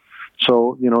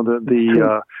 So,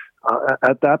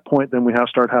 at that point, then we have to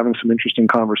start having some interesting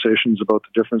conversations about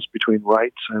the difference between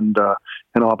rights and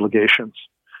obligations.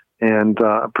 And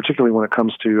particularly when it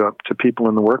comes to people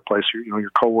in the workplace,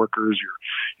 your coworkers,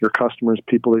 your customers,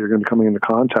 people that you're going to be coming into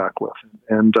contact with.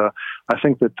 And I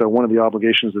think that one of the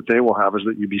obligations that they will have is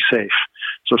that you be safe.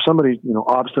 So if somebody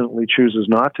obstinately chooses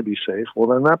not to be safe, well,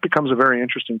 then that becomes a very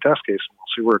interesting test case, and we'll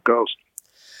see where it goes.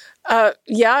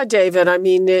 Yeah, David. I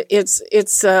mean,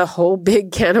 it's a whole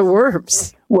big can of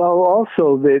worms. Well,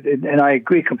 also, and I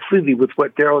agree completely with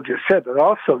what Daryl just said, but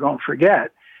also don't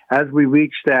forget, as we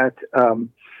reach that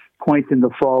point in the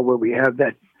fall where we have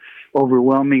that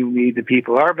overwhelmingly the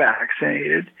people are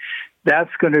vaccinated,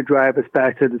 that's going to drive us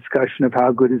back to the discussion of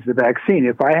how good is the vaccine.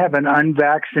 If I have an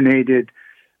unvaccinated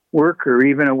worker,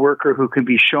 even a worker who can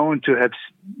be shown to have,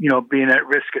 been at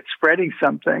risk at spreading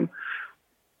something,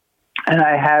 and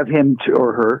I have him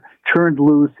or her turned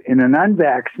loose in an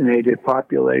unvaccinated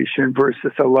population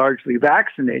versus a largely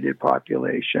vaccinated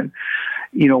population,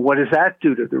 what does that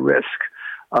do to the risk?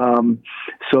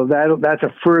 So that's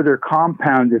a further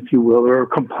compound, if you will, or a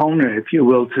component, if you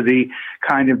will, to the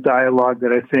kind of dialogue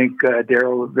that I think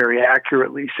Daryl very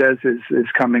accurately says is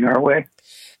coming our way.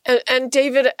 And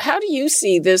David, how do you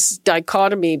see this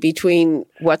dichotomy between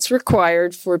what's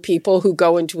required for people who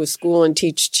go into a school and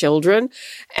teach children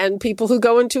and people who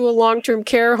go into a long-term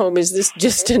care home? Is this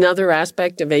just another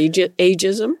aspect of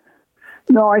ageism?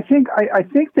 No, I think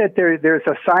that there's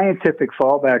a scientific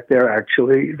fallback there,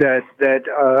 actually, that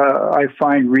I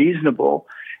find reasonable,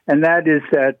 and that is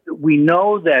that we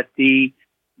know that the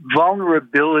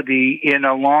vulnerability in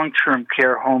a long-term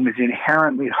care home is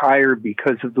inherently higher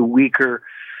because of the weaker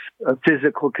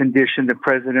physical condition, the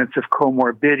presence of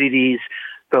comorbidities,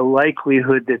 the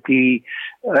likelihood that the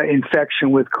infection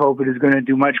with COVID is going to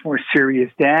do much more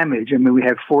serious damage. I mean, we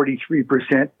have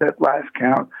 43% at last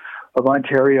count of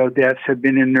Ontario deaths have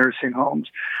been in nursing homes.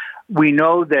 We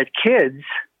know that kids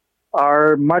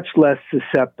are much less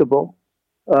susceptible,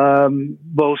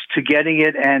 both to getting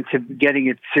it and to getting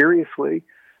it seriously.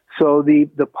 So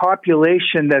the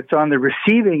population that's on the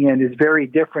receiving end is very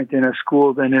different in a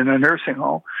school than in a nursing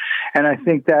home. And I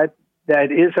think that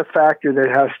is a factor that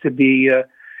has to be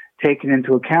taken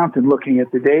into account in looking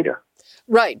at the data.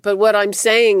 Right. But what I'm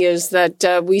saying is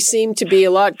that we seem to be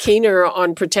a lot keener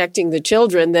on protecting the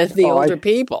children than the older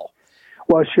people.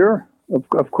 Well, sure.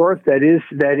 Of course, that is,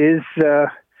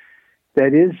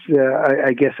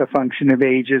 I guess, a function of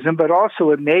ageism, but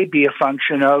also it may be a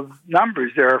function of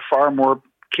numbers. There are far more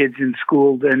kids in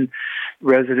school than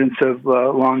residents of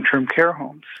long-term care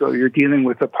homes. So you're dealing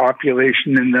with a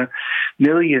population in the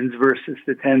millions versus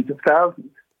the tens of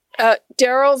thousands.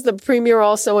 Daryl, the Premier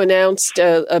also announced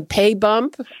a pay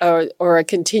bump or a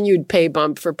continued pay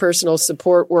bump for personal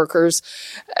support workers.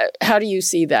 How do you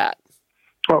see that?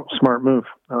 Oh, smart move.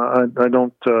 I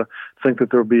don't think that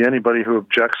there will be anybody who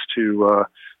objects to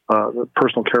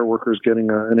personal care workers getting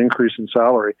an increase in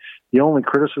salary. The only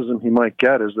criticism he might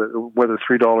get is that whether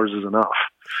 $3 is enough.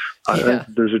 I think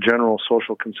there's a general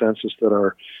social consensus that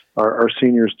our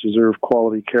seniors deserve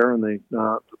quality care, and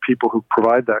the people who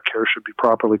provide that care should be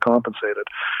properly compensated.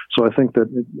 So I think that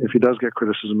if he does get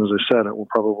criticism, as I said, it will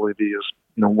probably be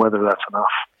whether that's enough.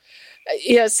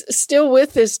 Yes, still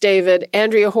with us, David.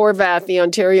 Andrea Horvath, the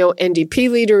Ontario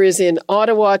NDP leader, is in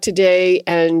Ottawa today,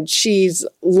 and she's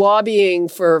lobbying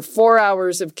for 4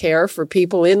 hours of care for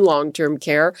people in long-term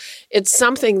care. It's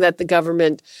something that the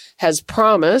government has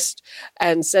promised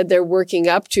and said they're working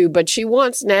up to, but she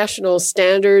wants national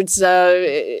standards.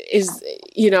 There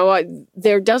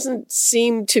doesn't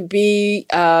seem to be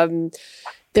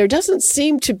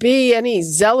any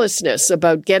zealousness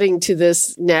about getting to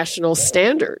this national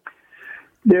standard.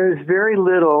 There's very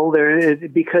little there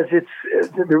because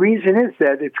the reason is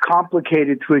that it's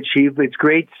complicated to achieve. It's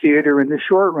great theater in the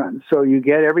short run. So you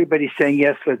get everybody saying,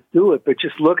 yes, let's do it. But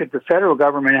just look at the federal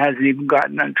government hasn't even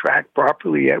gotten on track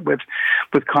properly yet with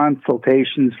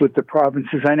consultations with the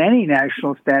provinces on any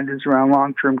national standards around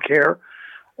long-term care,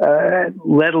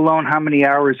 let alone how many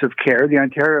hours of care. The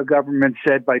Ontario government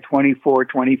said by 24,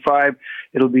 25,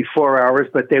 it'll be 4 hours,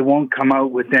 but they won't come out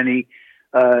with any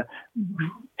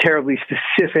terribly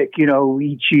specific,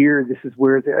 each year this is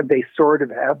where they sort of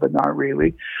have, but not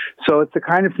really. So it's the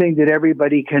kind of thing that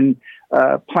everybody can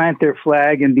plant their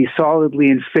flag and be solidly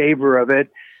in favor of it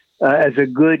as a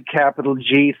good capital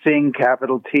G thing,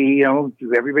 capital T.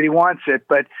 Everybody wants it,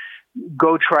 but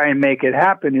go try and make it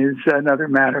happen is another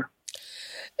matter.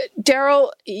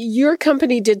 Daryl, your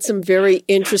company did some very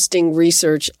interesting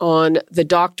research on the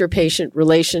doctor-patient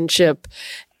relationship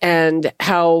and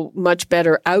how much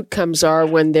better outcomes are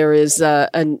when there is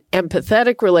an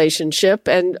empathetic relationship.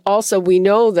 And also we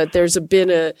know that there's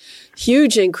been a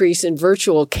huge increase in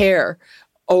virtual care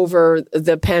over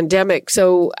the pandemic.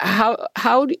 So how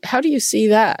do you see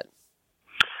that?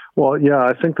 Well, yeah,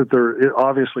 I think that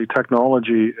obviously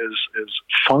technology is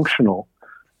functional,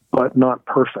 but not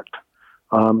perfect.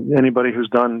 Anybody who's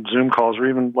done Zoom calls or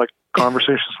even like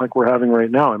conversations like we're having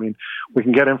right now, I mean, we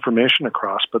can get information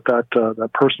across, but that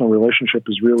personal relationship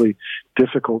is really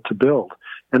difficult to build.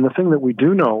 And the thing that we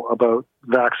do know about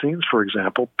vaccines, for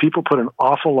example, people put an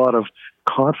awful lot of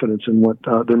confidence in what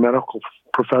their medical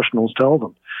professionals tell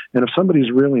them. And if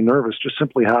somebody's really nervous, just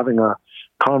simply having a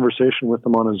conversation with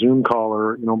them on a Zoom call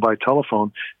or by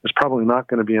telephone is probably not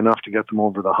going to be enough to get them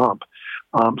over the hump.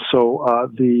 So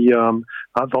the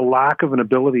lack of an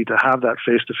ability to have that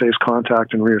face-to-face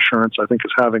contact and reassurance, I think,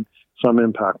 is having some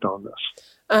impact on this.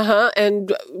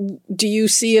 And do you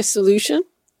see a solution?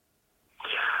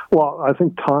 Well, I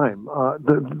think time.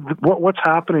 What's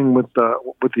happening with the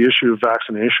issue of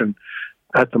vaccination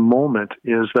at the moment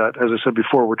is that, as I said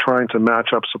before, we're trying to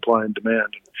match up supply and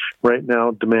demand. Right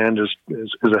now, demand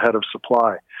is ahead of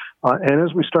supply. And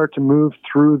as we start to move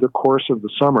through the course of the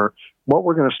summer, what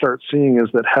we're going to start seeing is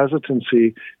that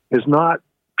hesitancy is not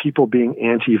people being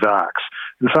anti-vax.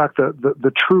 In fact,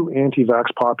 the true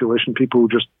anti-vax population, people who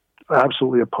just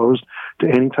absolutely opposed to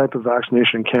any type of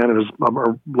vaccination in Canada,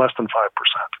 are less than 5%.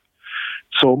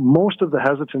 So most of the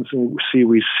hesitancy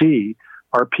we see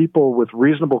are people with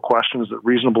reasonable questions that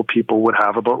reasonable people would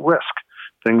have about risk.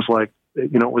 Things like, it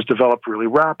was developed really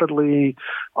rapidly.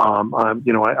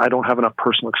 I don't have enough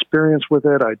personal experience with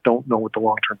it. I don't know what the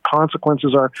long-term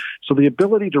consequences are. So the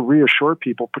ability to reassure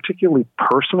people, particularly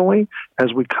personally,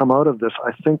 as we come out of this,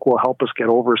 I think will help us get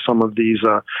over some of these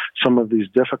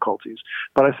difficulties.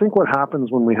 But I think what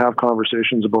happens when we have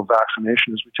conversations about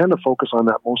vaccination is we tend to focus on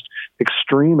that most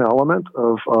extreme element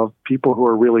of people who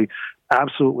are really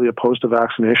absolutely opposed to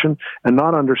vaccination and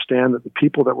not understand that the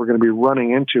people that we're going to be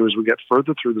running into as we get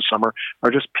further through the summer are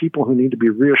just people who need to be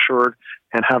reassured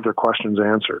and have their questions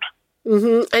answered.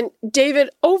 Mm-hmm. And David,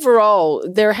 overall,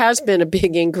 there has been a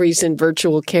big increase in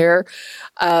virtual care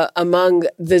among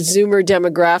the Zoomer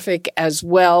demographic as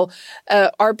well.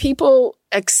 Are people,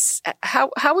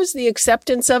 how is the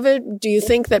acceptance of it? Do you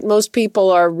think that most people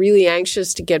are really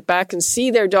anxious to get back and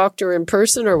see their doctor in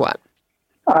person or what?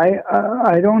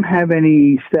 I don't have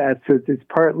any stats. It's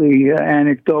partly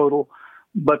anecdotal,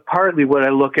 but partly what I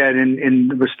look at in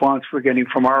the response we're getting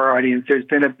from our audience. There's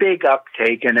been a big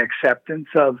uptake and acceptance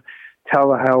of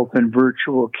telehealth and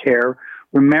virtual care.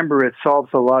 Remember, it solves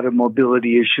a lot of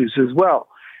mobility issues as well.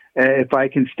 If I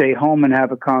can stay home and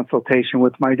have a consultation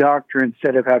with my doctor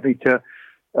instead of having to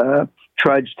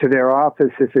trudge to their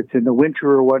office if it's in the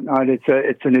winter or whatnot,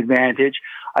 it's an advantage.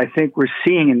 I think we're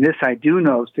seeing, and this I do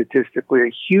know statistically,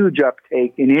 a huge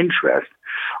uptake in interest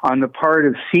on the part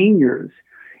of seniors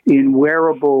in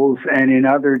wearables and in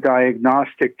other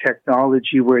diagnostic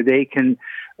technology where they can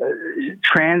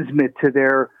transmit to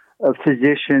their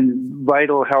physician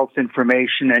vital health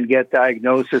information and get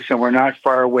diagnosis. And we're not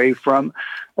far away from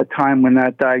a time when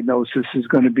that diagnosis is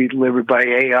going to be delivered by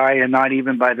AI and not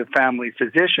even by the family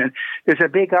physician. There's a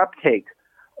big uptake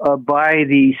by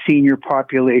the senior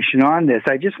population on this.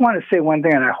 I just want to say one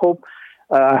thing, and I hope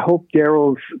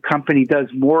Daryl's company does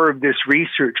more of this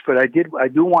research, but I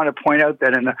do want to point out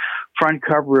that in the front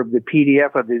cover of the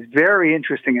PDF of this very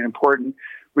interesting and important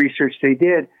research they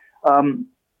did,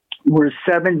 were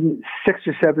 6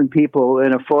 or 7 people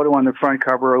in a photo on the front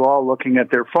cover, all looking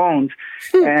at their phones,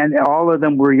 and all of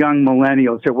them were young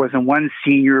millennials. There wasn't one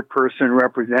senior person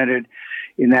represented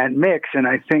in that mix, and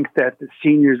I think that the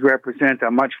seniors represent a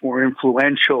much more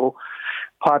influential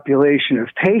population of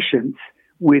patients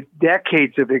with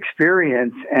decades of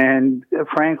experience and,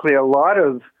 frankly, a lot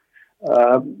of,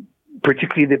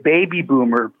 particularly the baby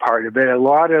boomer part of it, a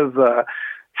lot of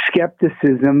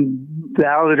skepticism,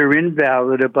 valid or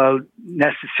invalid, about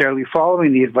necessarily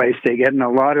following the advice they get, and a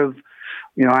lot of,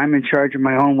 I'm in charge of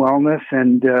my own wellness,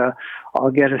 and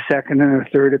I'll get a second and a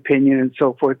third opinion and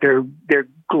so forth. They're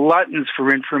gluttons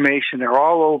for information. They're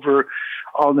all over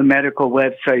all the medical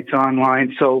websites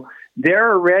online. So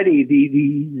they're already,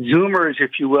 the Zoomers,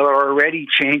 if you will, are already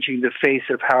changing the face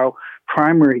of how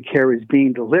primary care is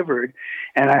being delivered.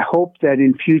 And I hope that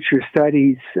in future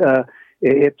studies,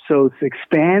 Ipsos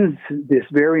expands this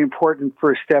very important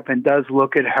first step and does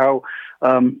look at how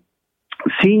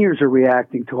seniors are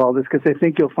reacting to all this, because I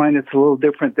think you'll find it's a little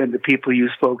different than the people you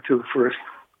spoke to first.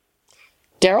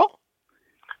 Daryl?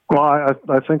 Well,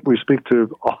 I think we speak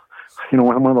to,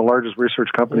 one of the largest research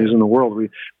companies in the world. We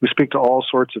speak to all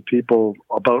sorts of people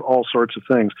about all sorts of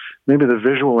things. Maybe the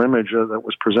visual image that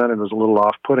was presented was a little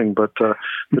off-putting, but the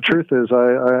truth is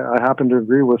I happen to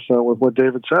agree with what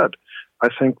David said. I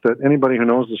think that anybody who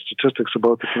knows the statistics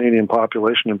about the Canadian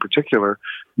population in particular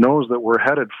knows that we're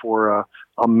headed for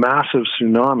a massive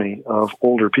tsunami of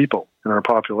older people in our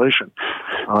population.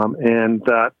 And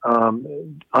that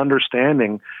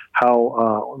understanding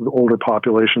how the older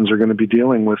populations are going to be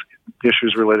dealing with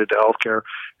issues related to healthcare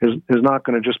is not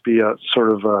going to just be a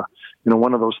sort of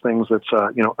one of those things that's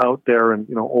out there in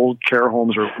old care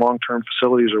homes or long-term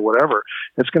facilities or whatever.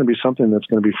 It's going to be something that's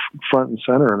going to be front and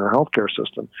center in our healthcare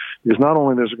system, because not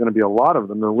only there's going to be a lot of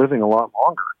them, they're living a lot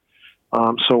longer.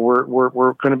 So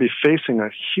we're going to be facing a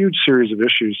huge series of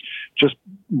issues just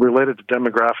related to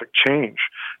demographic change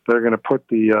that are going to put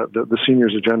the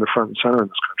seniors' agenda front and center in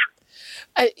this country.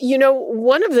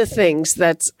 One of the things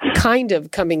that's kind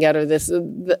of coming out of this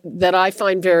that I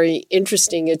find very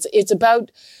interesting, it's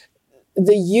about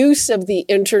the use of the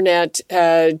internet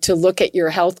to look at your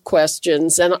health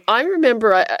questions. And I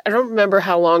remember, I don't remember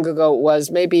how long ago it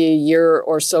was, maybe a year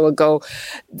or so ago,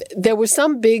 there was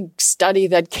some big study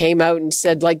that came out and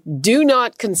said, do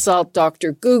not consult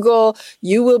Dr. Google.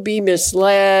 You will be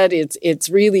misled. It's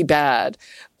really bad.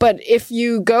 But if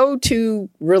you go to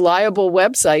reliable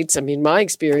websites, my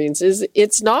experience is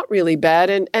it's not really bad.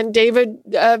 And David,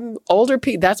 older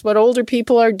people, that's what older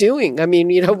people are doing.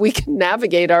 We can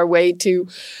navigate our way to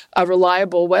a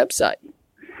reliable website.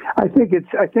 I think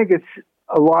it's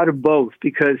a lot of both,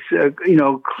 because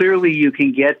clearly you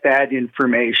can get bad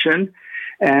information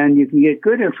and you can get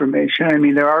good information.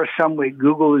 There are some, like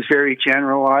Google is very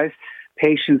generalized.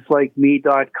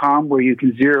 PatientsLikeMe.com, where you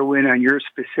can zero in on your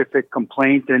specific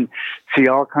complaint and see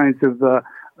all kinds of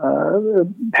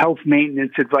health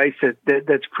maintenance advice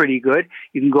that's pretty good.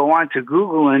 You can go on to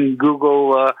Google and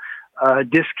Google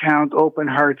discount open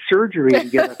heart surgery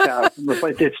and get 1,000.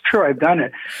 But it's true, I've done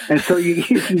it. And so you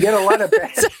can get a lot of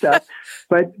bad stuff.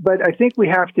 But I think we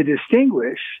have to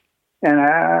distinguish, and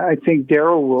I think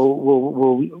Daryl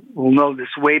will know this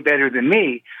way better than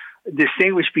me,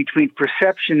 distinguish between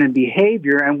perception and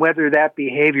behavior, and whether that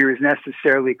behavior is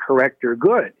necessarily correct or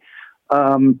good.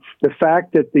 The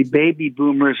fact that the baby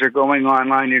boomers are going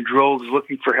online in droves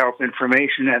looking for health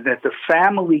information, and that the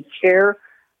family care,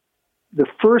 the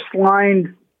first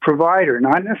line provider,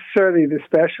 not necessarily the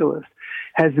specialist,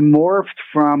 has morphed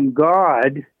from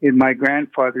God in my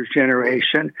grandfather's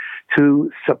generation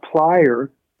to supplier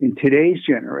in today's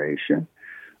generation.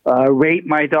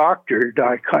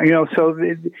 RateMyDoctor.com. So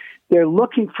they're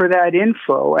looking for that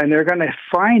info, and they're going to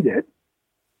find it,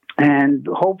 and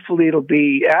hopefully it'll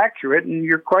be accurate. And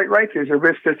you're quite right. There's a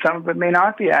risk that some of it may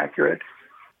not be accurate.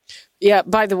 Yeah,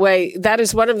 by the way, that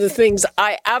is one of the things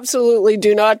I absolutely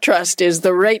do not trust is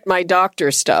the Rate My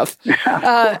Doctor stuff.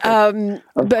 Of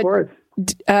course.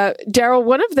 Daryl,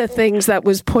 one of the things that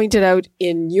was pointed out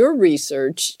in your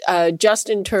research, just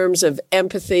in terms of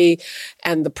empathy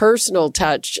and the personal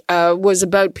touch, was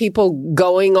about people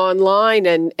going online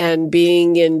and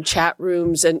being in chat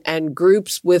rooms and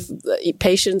groups with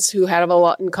patients who have a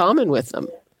lot in common with them.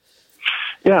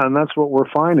 Yeah, and that's what we're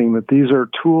finding, that these are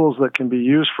tools that can be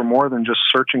used for more than just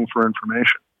searching for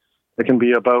information. It can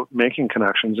be about making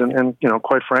connections. And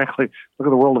quite frankly, look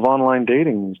at the world of online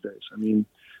dating these days. We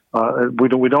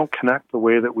don't connect the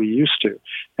way that we used to.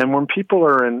 And when people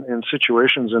are in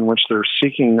situations in which they're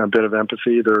seeking a bit of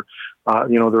empathy, they're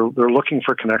looking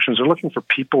for connections. They're looking for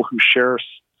people who share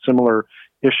similar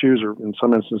issues, or in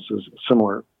some instances,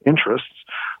 similar interests.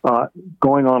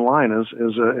 Going online is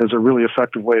a really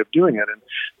effective way of doing it.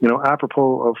 And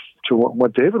apropos to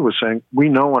what David was saying, we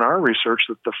know in our research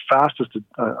that the fastest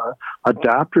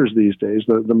adapters these days,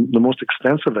 the most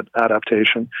extensive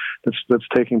adaptation that's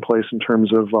taking place in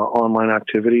terms of online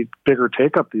activity, bigger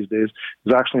take up these days,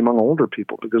 is actually among older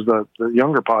people, because the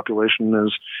younger population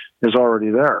is already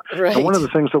there. Right. And one of the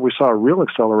things that we saw a real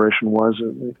acceleration was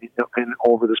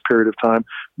over this period of time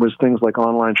was things like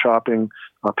online shopping,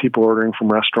 people ordering from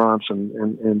restaurants,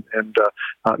 and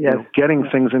getting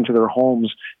things into their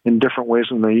homes in different ways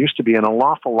than they used to be. And an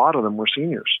awful lot of them were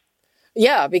seniors.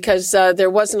 Yeah, because there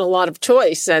wasn't a lot of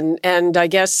choice. And I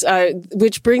guess,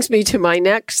 which brings me to my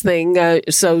next thing.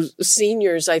 So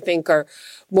seniors, I think, are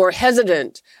more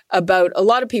hesitant about, a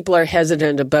lot of people are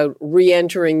hesitant about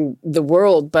re-entering the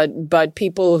world, but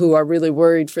people who are really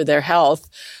worried for their health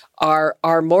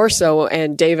are more so.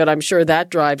 And David, I'm sure that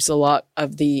drives a lot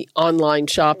of the online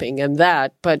shopping and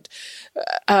that. But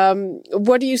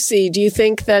what do you see? Do you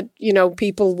think that,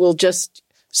 people will just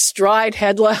stride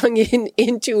headlong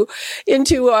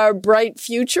into our bright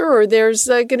future, or there's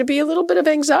going to be a little bit of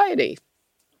anxiety?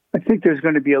 I think there's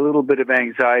going to be a little bit of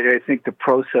anxiety. I think the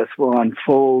process will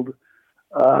unfold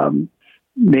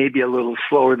maybe a little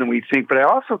slower than we think. But I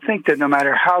also think that no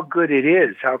matter how good it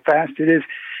is, how fast it is,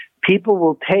 people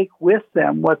will take with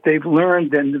them what they've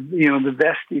learned and the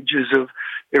vestiges of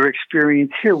their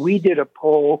experience here. We did a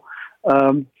poll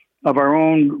of our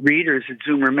own readers at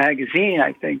Zoomer magazine.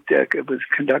 I think it was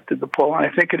conducted the poll, and I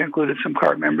think it included some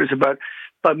CART members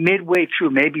but midway through,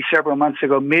 maybe several months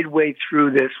ago, midway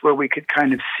through this, where we could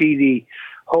kind of see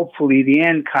hopefully the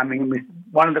end coming.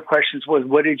 One of the questions was,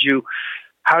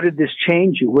 how did this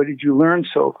change you? What did you learn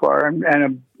so far? And a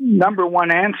number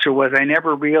one answer was, I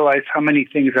never realized how many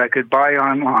things I could buy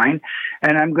online,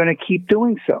 and I'm going to keep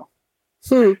doing so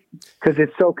because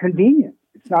it's so convenient.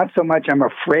 It's not so much I'm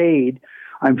afraid,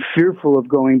 I'm fearful of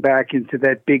going back into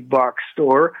that big box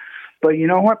store. But you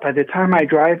know what? By the time I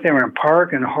drive there and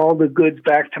park and haul the goods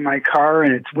back to my car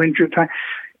and it's winter time,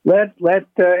 let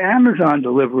Amazon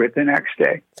deliver it the next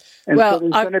day. And so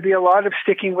there's going to be a lot of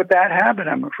sticking with that habit,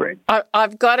 I'm afraid.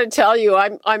 I've got to tell you,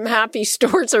 I'm happy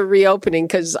stores are reopening,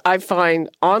 because I find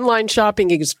online shopping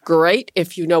is great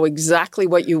if you know exactly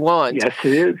what you want. Yes,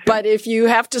 it is. But if you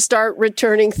have to start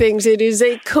returning things, it is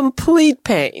a complete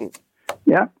pain.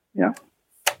 Yeah.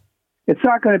 It's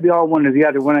not going to be all one or the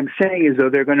other. What I'm saying is, though,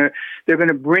 they're going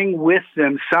to bring with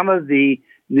them some of the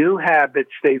new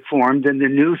habits they formed and the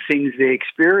new things they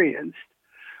experienced,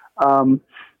 and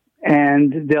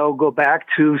they'll go back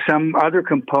to some other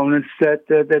components that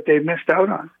they missed out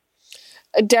on.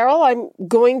 Daryl, I'm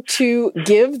going to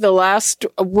give the last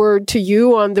word to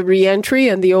you on the reentry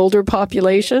and the older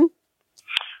population.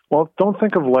 Well, don't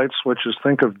think of light switches.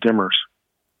 Think of dimmers.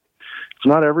 So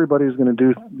not everybody's going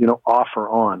to do, off or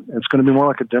on. It's going to be more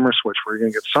like a dimmer switch, where you're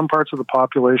going to get some parts of the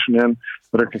population in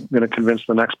that are going to convince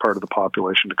the next part of the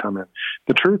population to come in.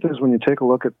 The truth is, when you take a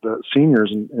look at the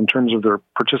seniors in terms of their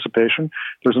participation,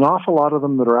 there's an awful lot of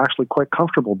them that are actually quite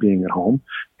comfortable being at home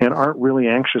and aren't really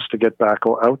anxious to get back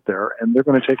out there. And they're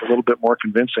going to take a little bit more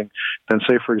convincing than,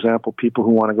 say, for example, people who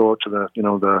want to go to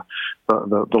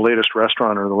the latest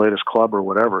restaurant or the latest club or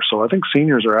whatever. So I think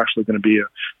seniors are actually going to be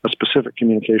a specific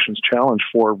communications challenge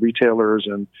for retailers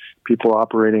and people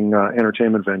operating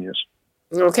entertainment venues.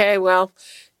 Okay, well,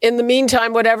 in the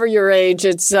meantime, whatever your age,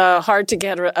 it's hard to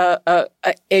get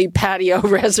a patio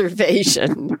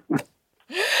reservation.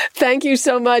 Thank you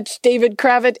so much, David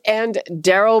Kravitz and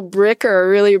Daryl Bricker. I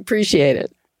really appreciate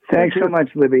it. Thanks so much,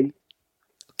 Libby.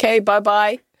 Okay,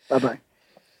 bye-bye. Bye-bye.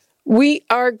 We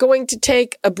are going to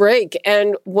take a break,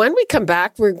 and when we come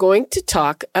back, we're going to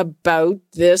talk about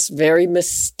this very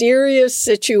mysterious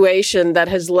situation that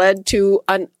has led to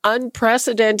an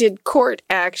unprecedented court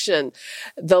action.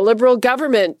 The Liberal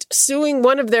government suing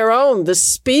one of their own, the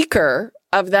Speaker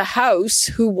of the House,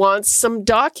 who wants some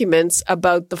documents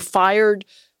about the fired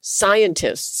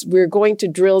scientists. We're going to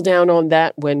drill down on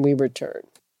that when we return.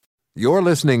 You're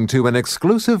listening to an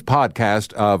exclusive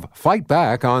podcast of Fight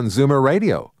Back on Zoomer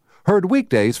Radio. Heard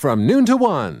weekdays from noon to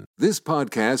 1. This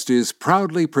podcast is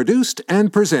proudly produced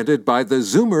and presented by the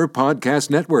Zoomer Podcast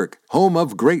Network, home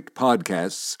of great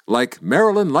podcasts like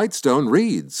Marilyn Lightstone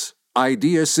Reads,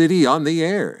 Idea City on the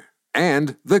Air,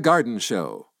 and The Garden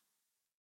Show.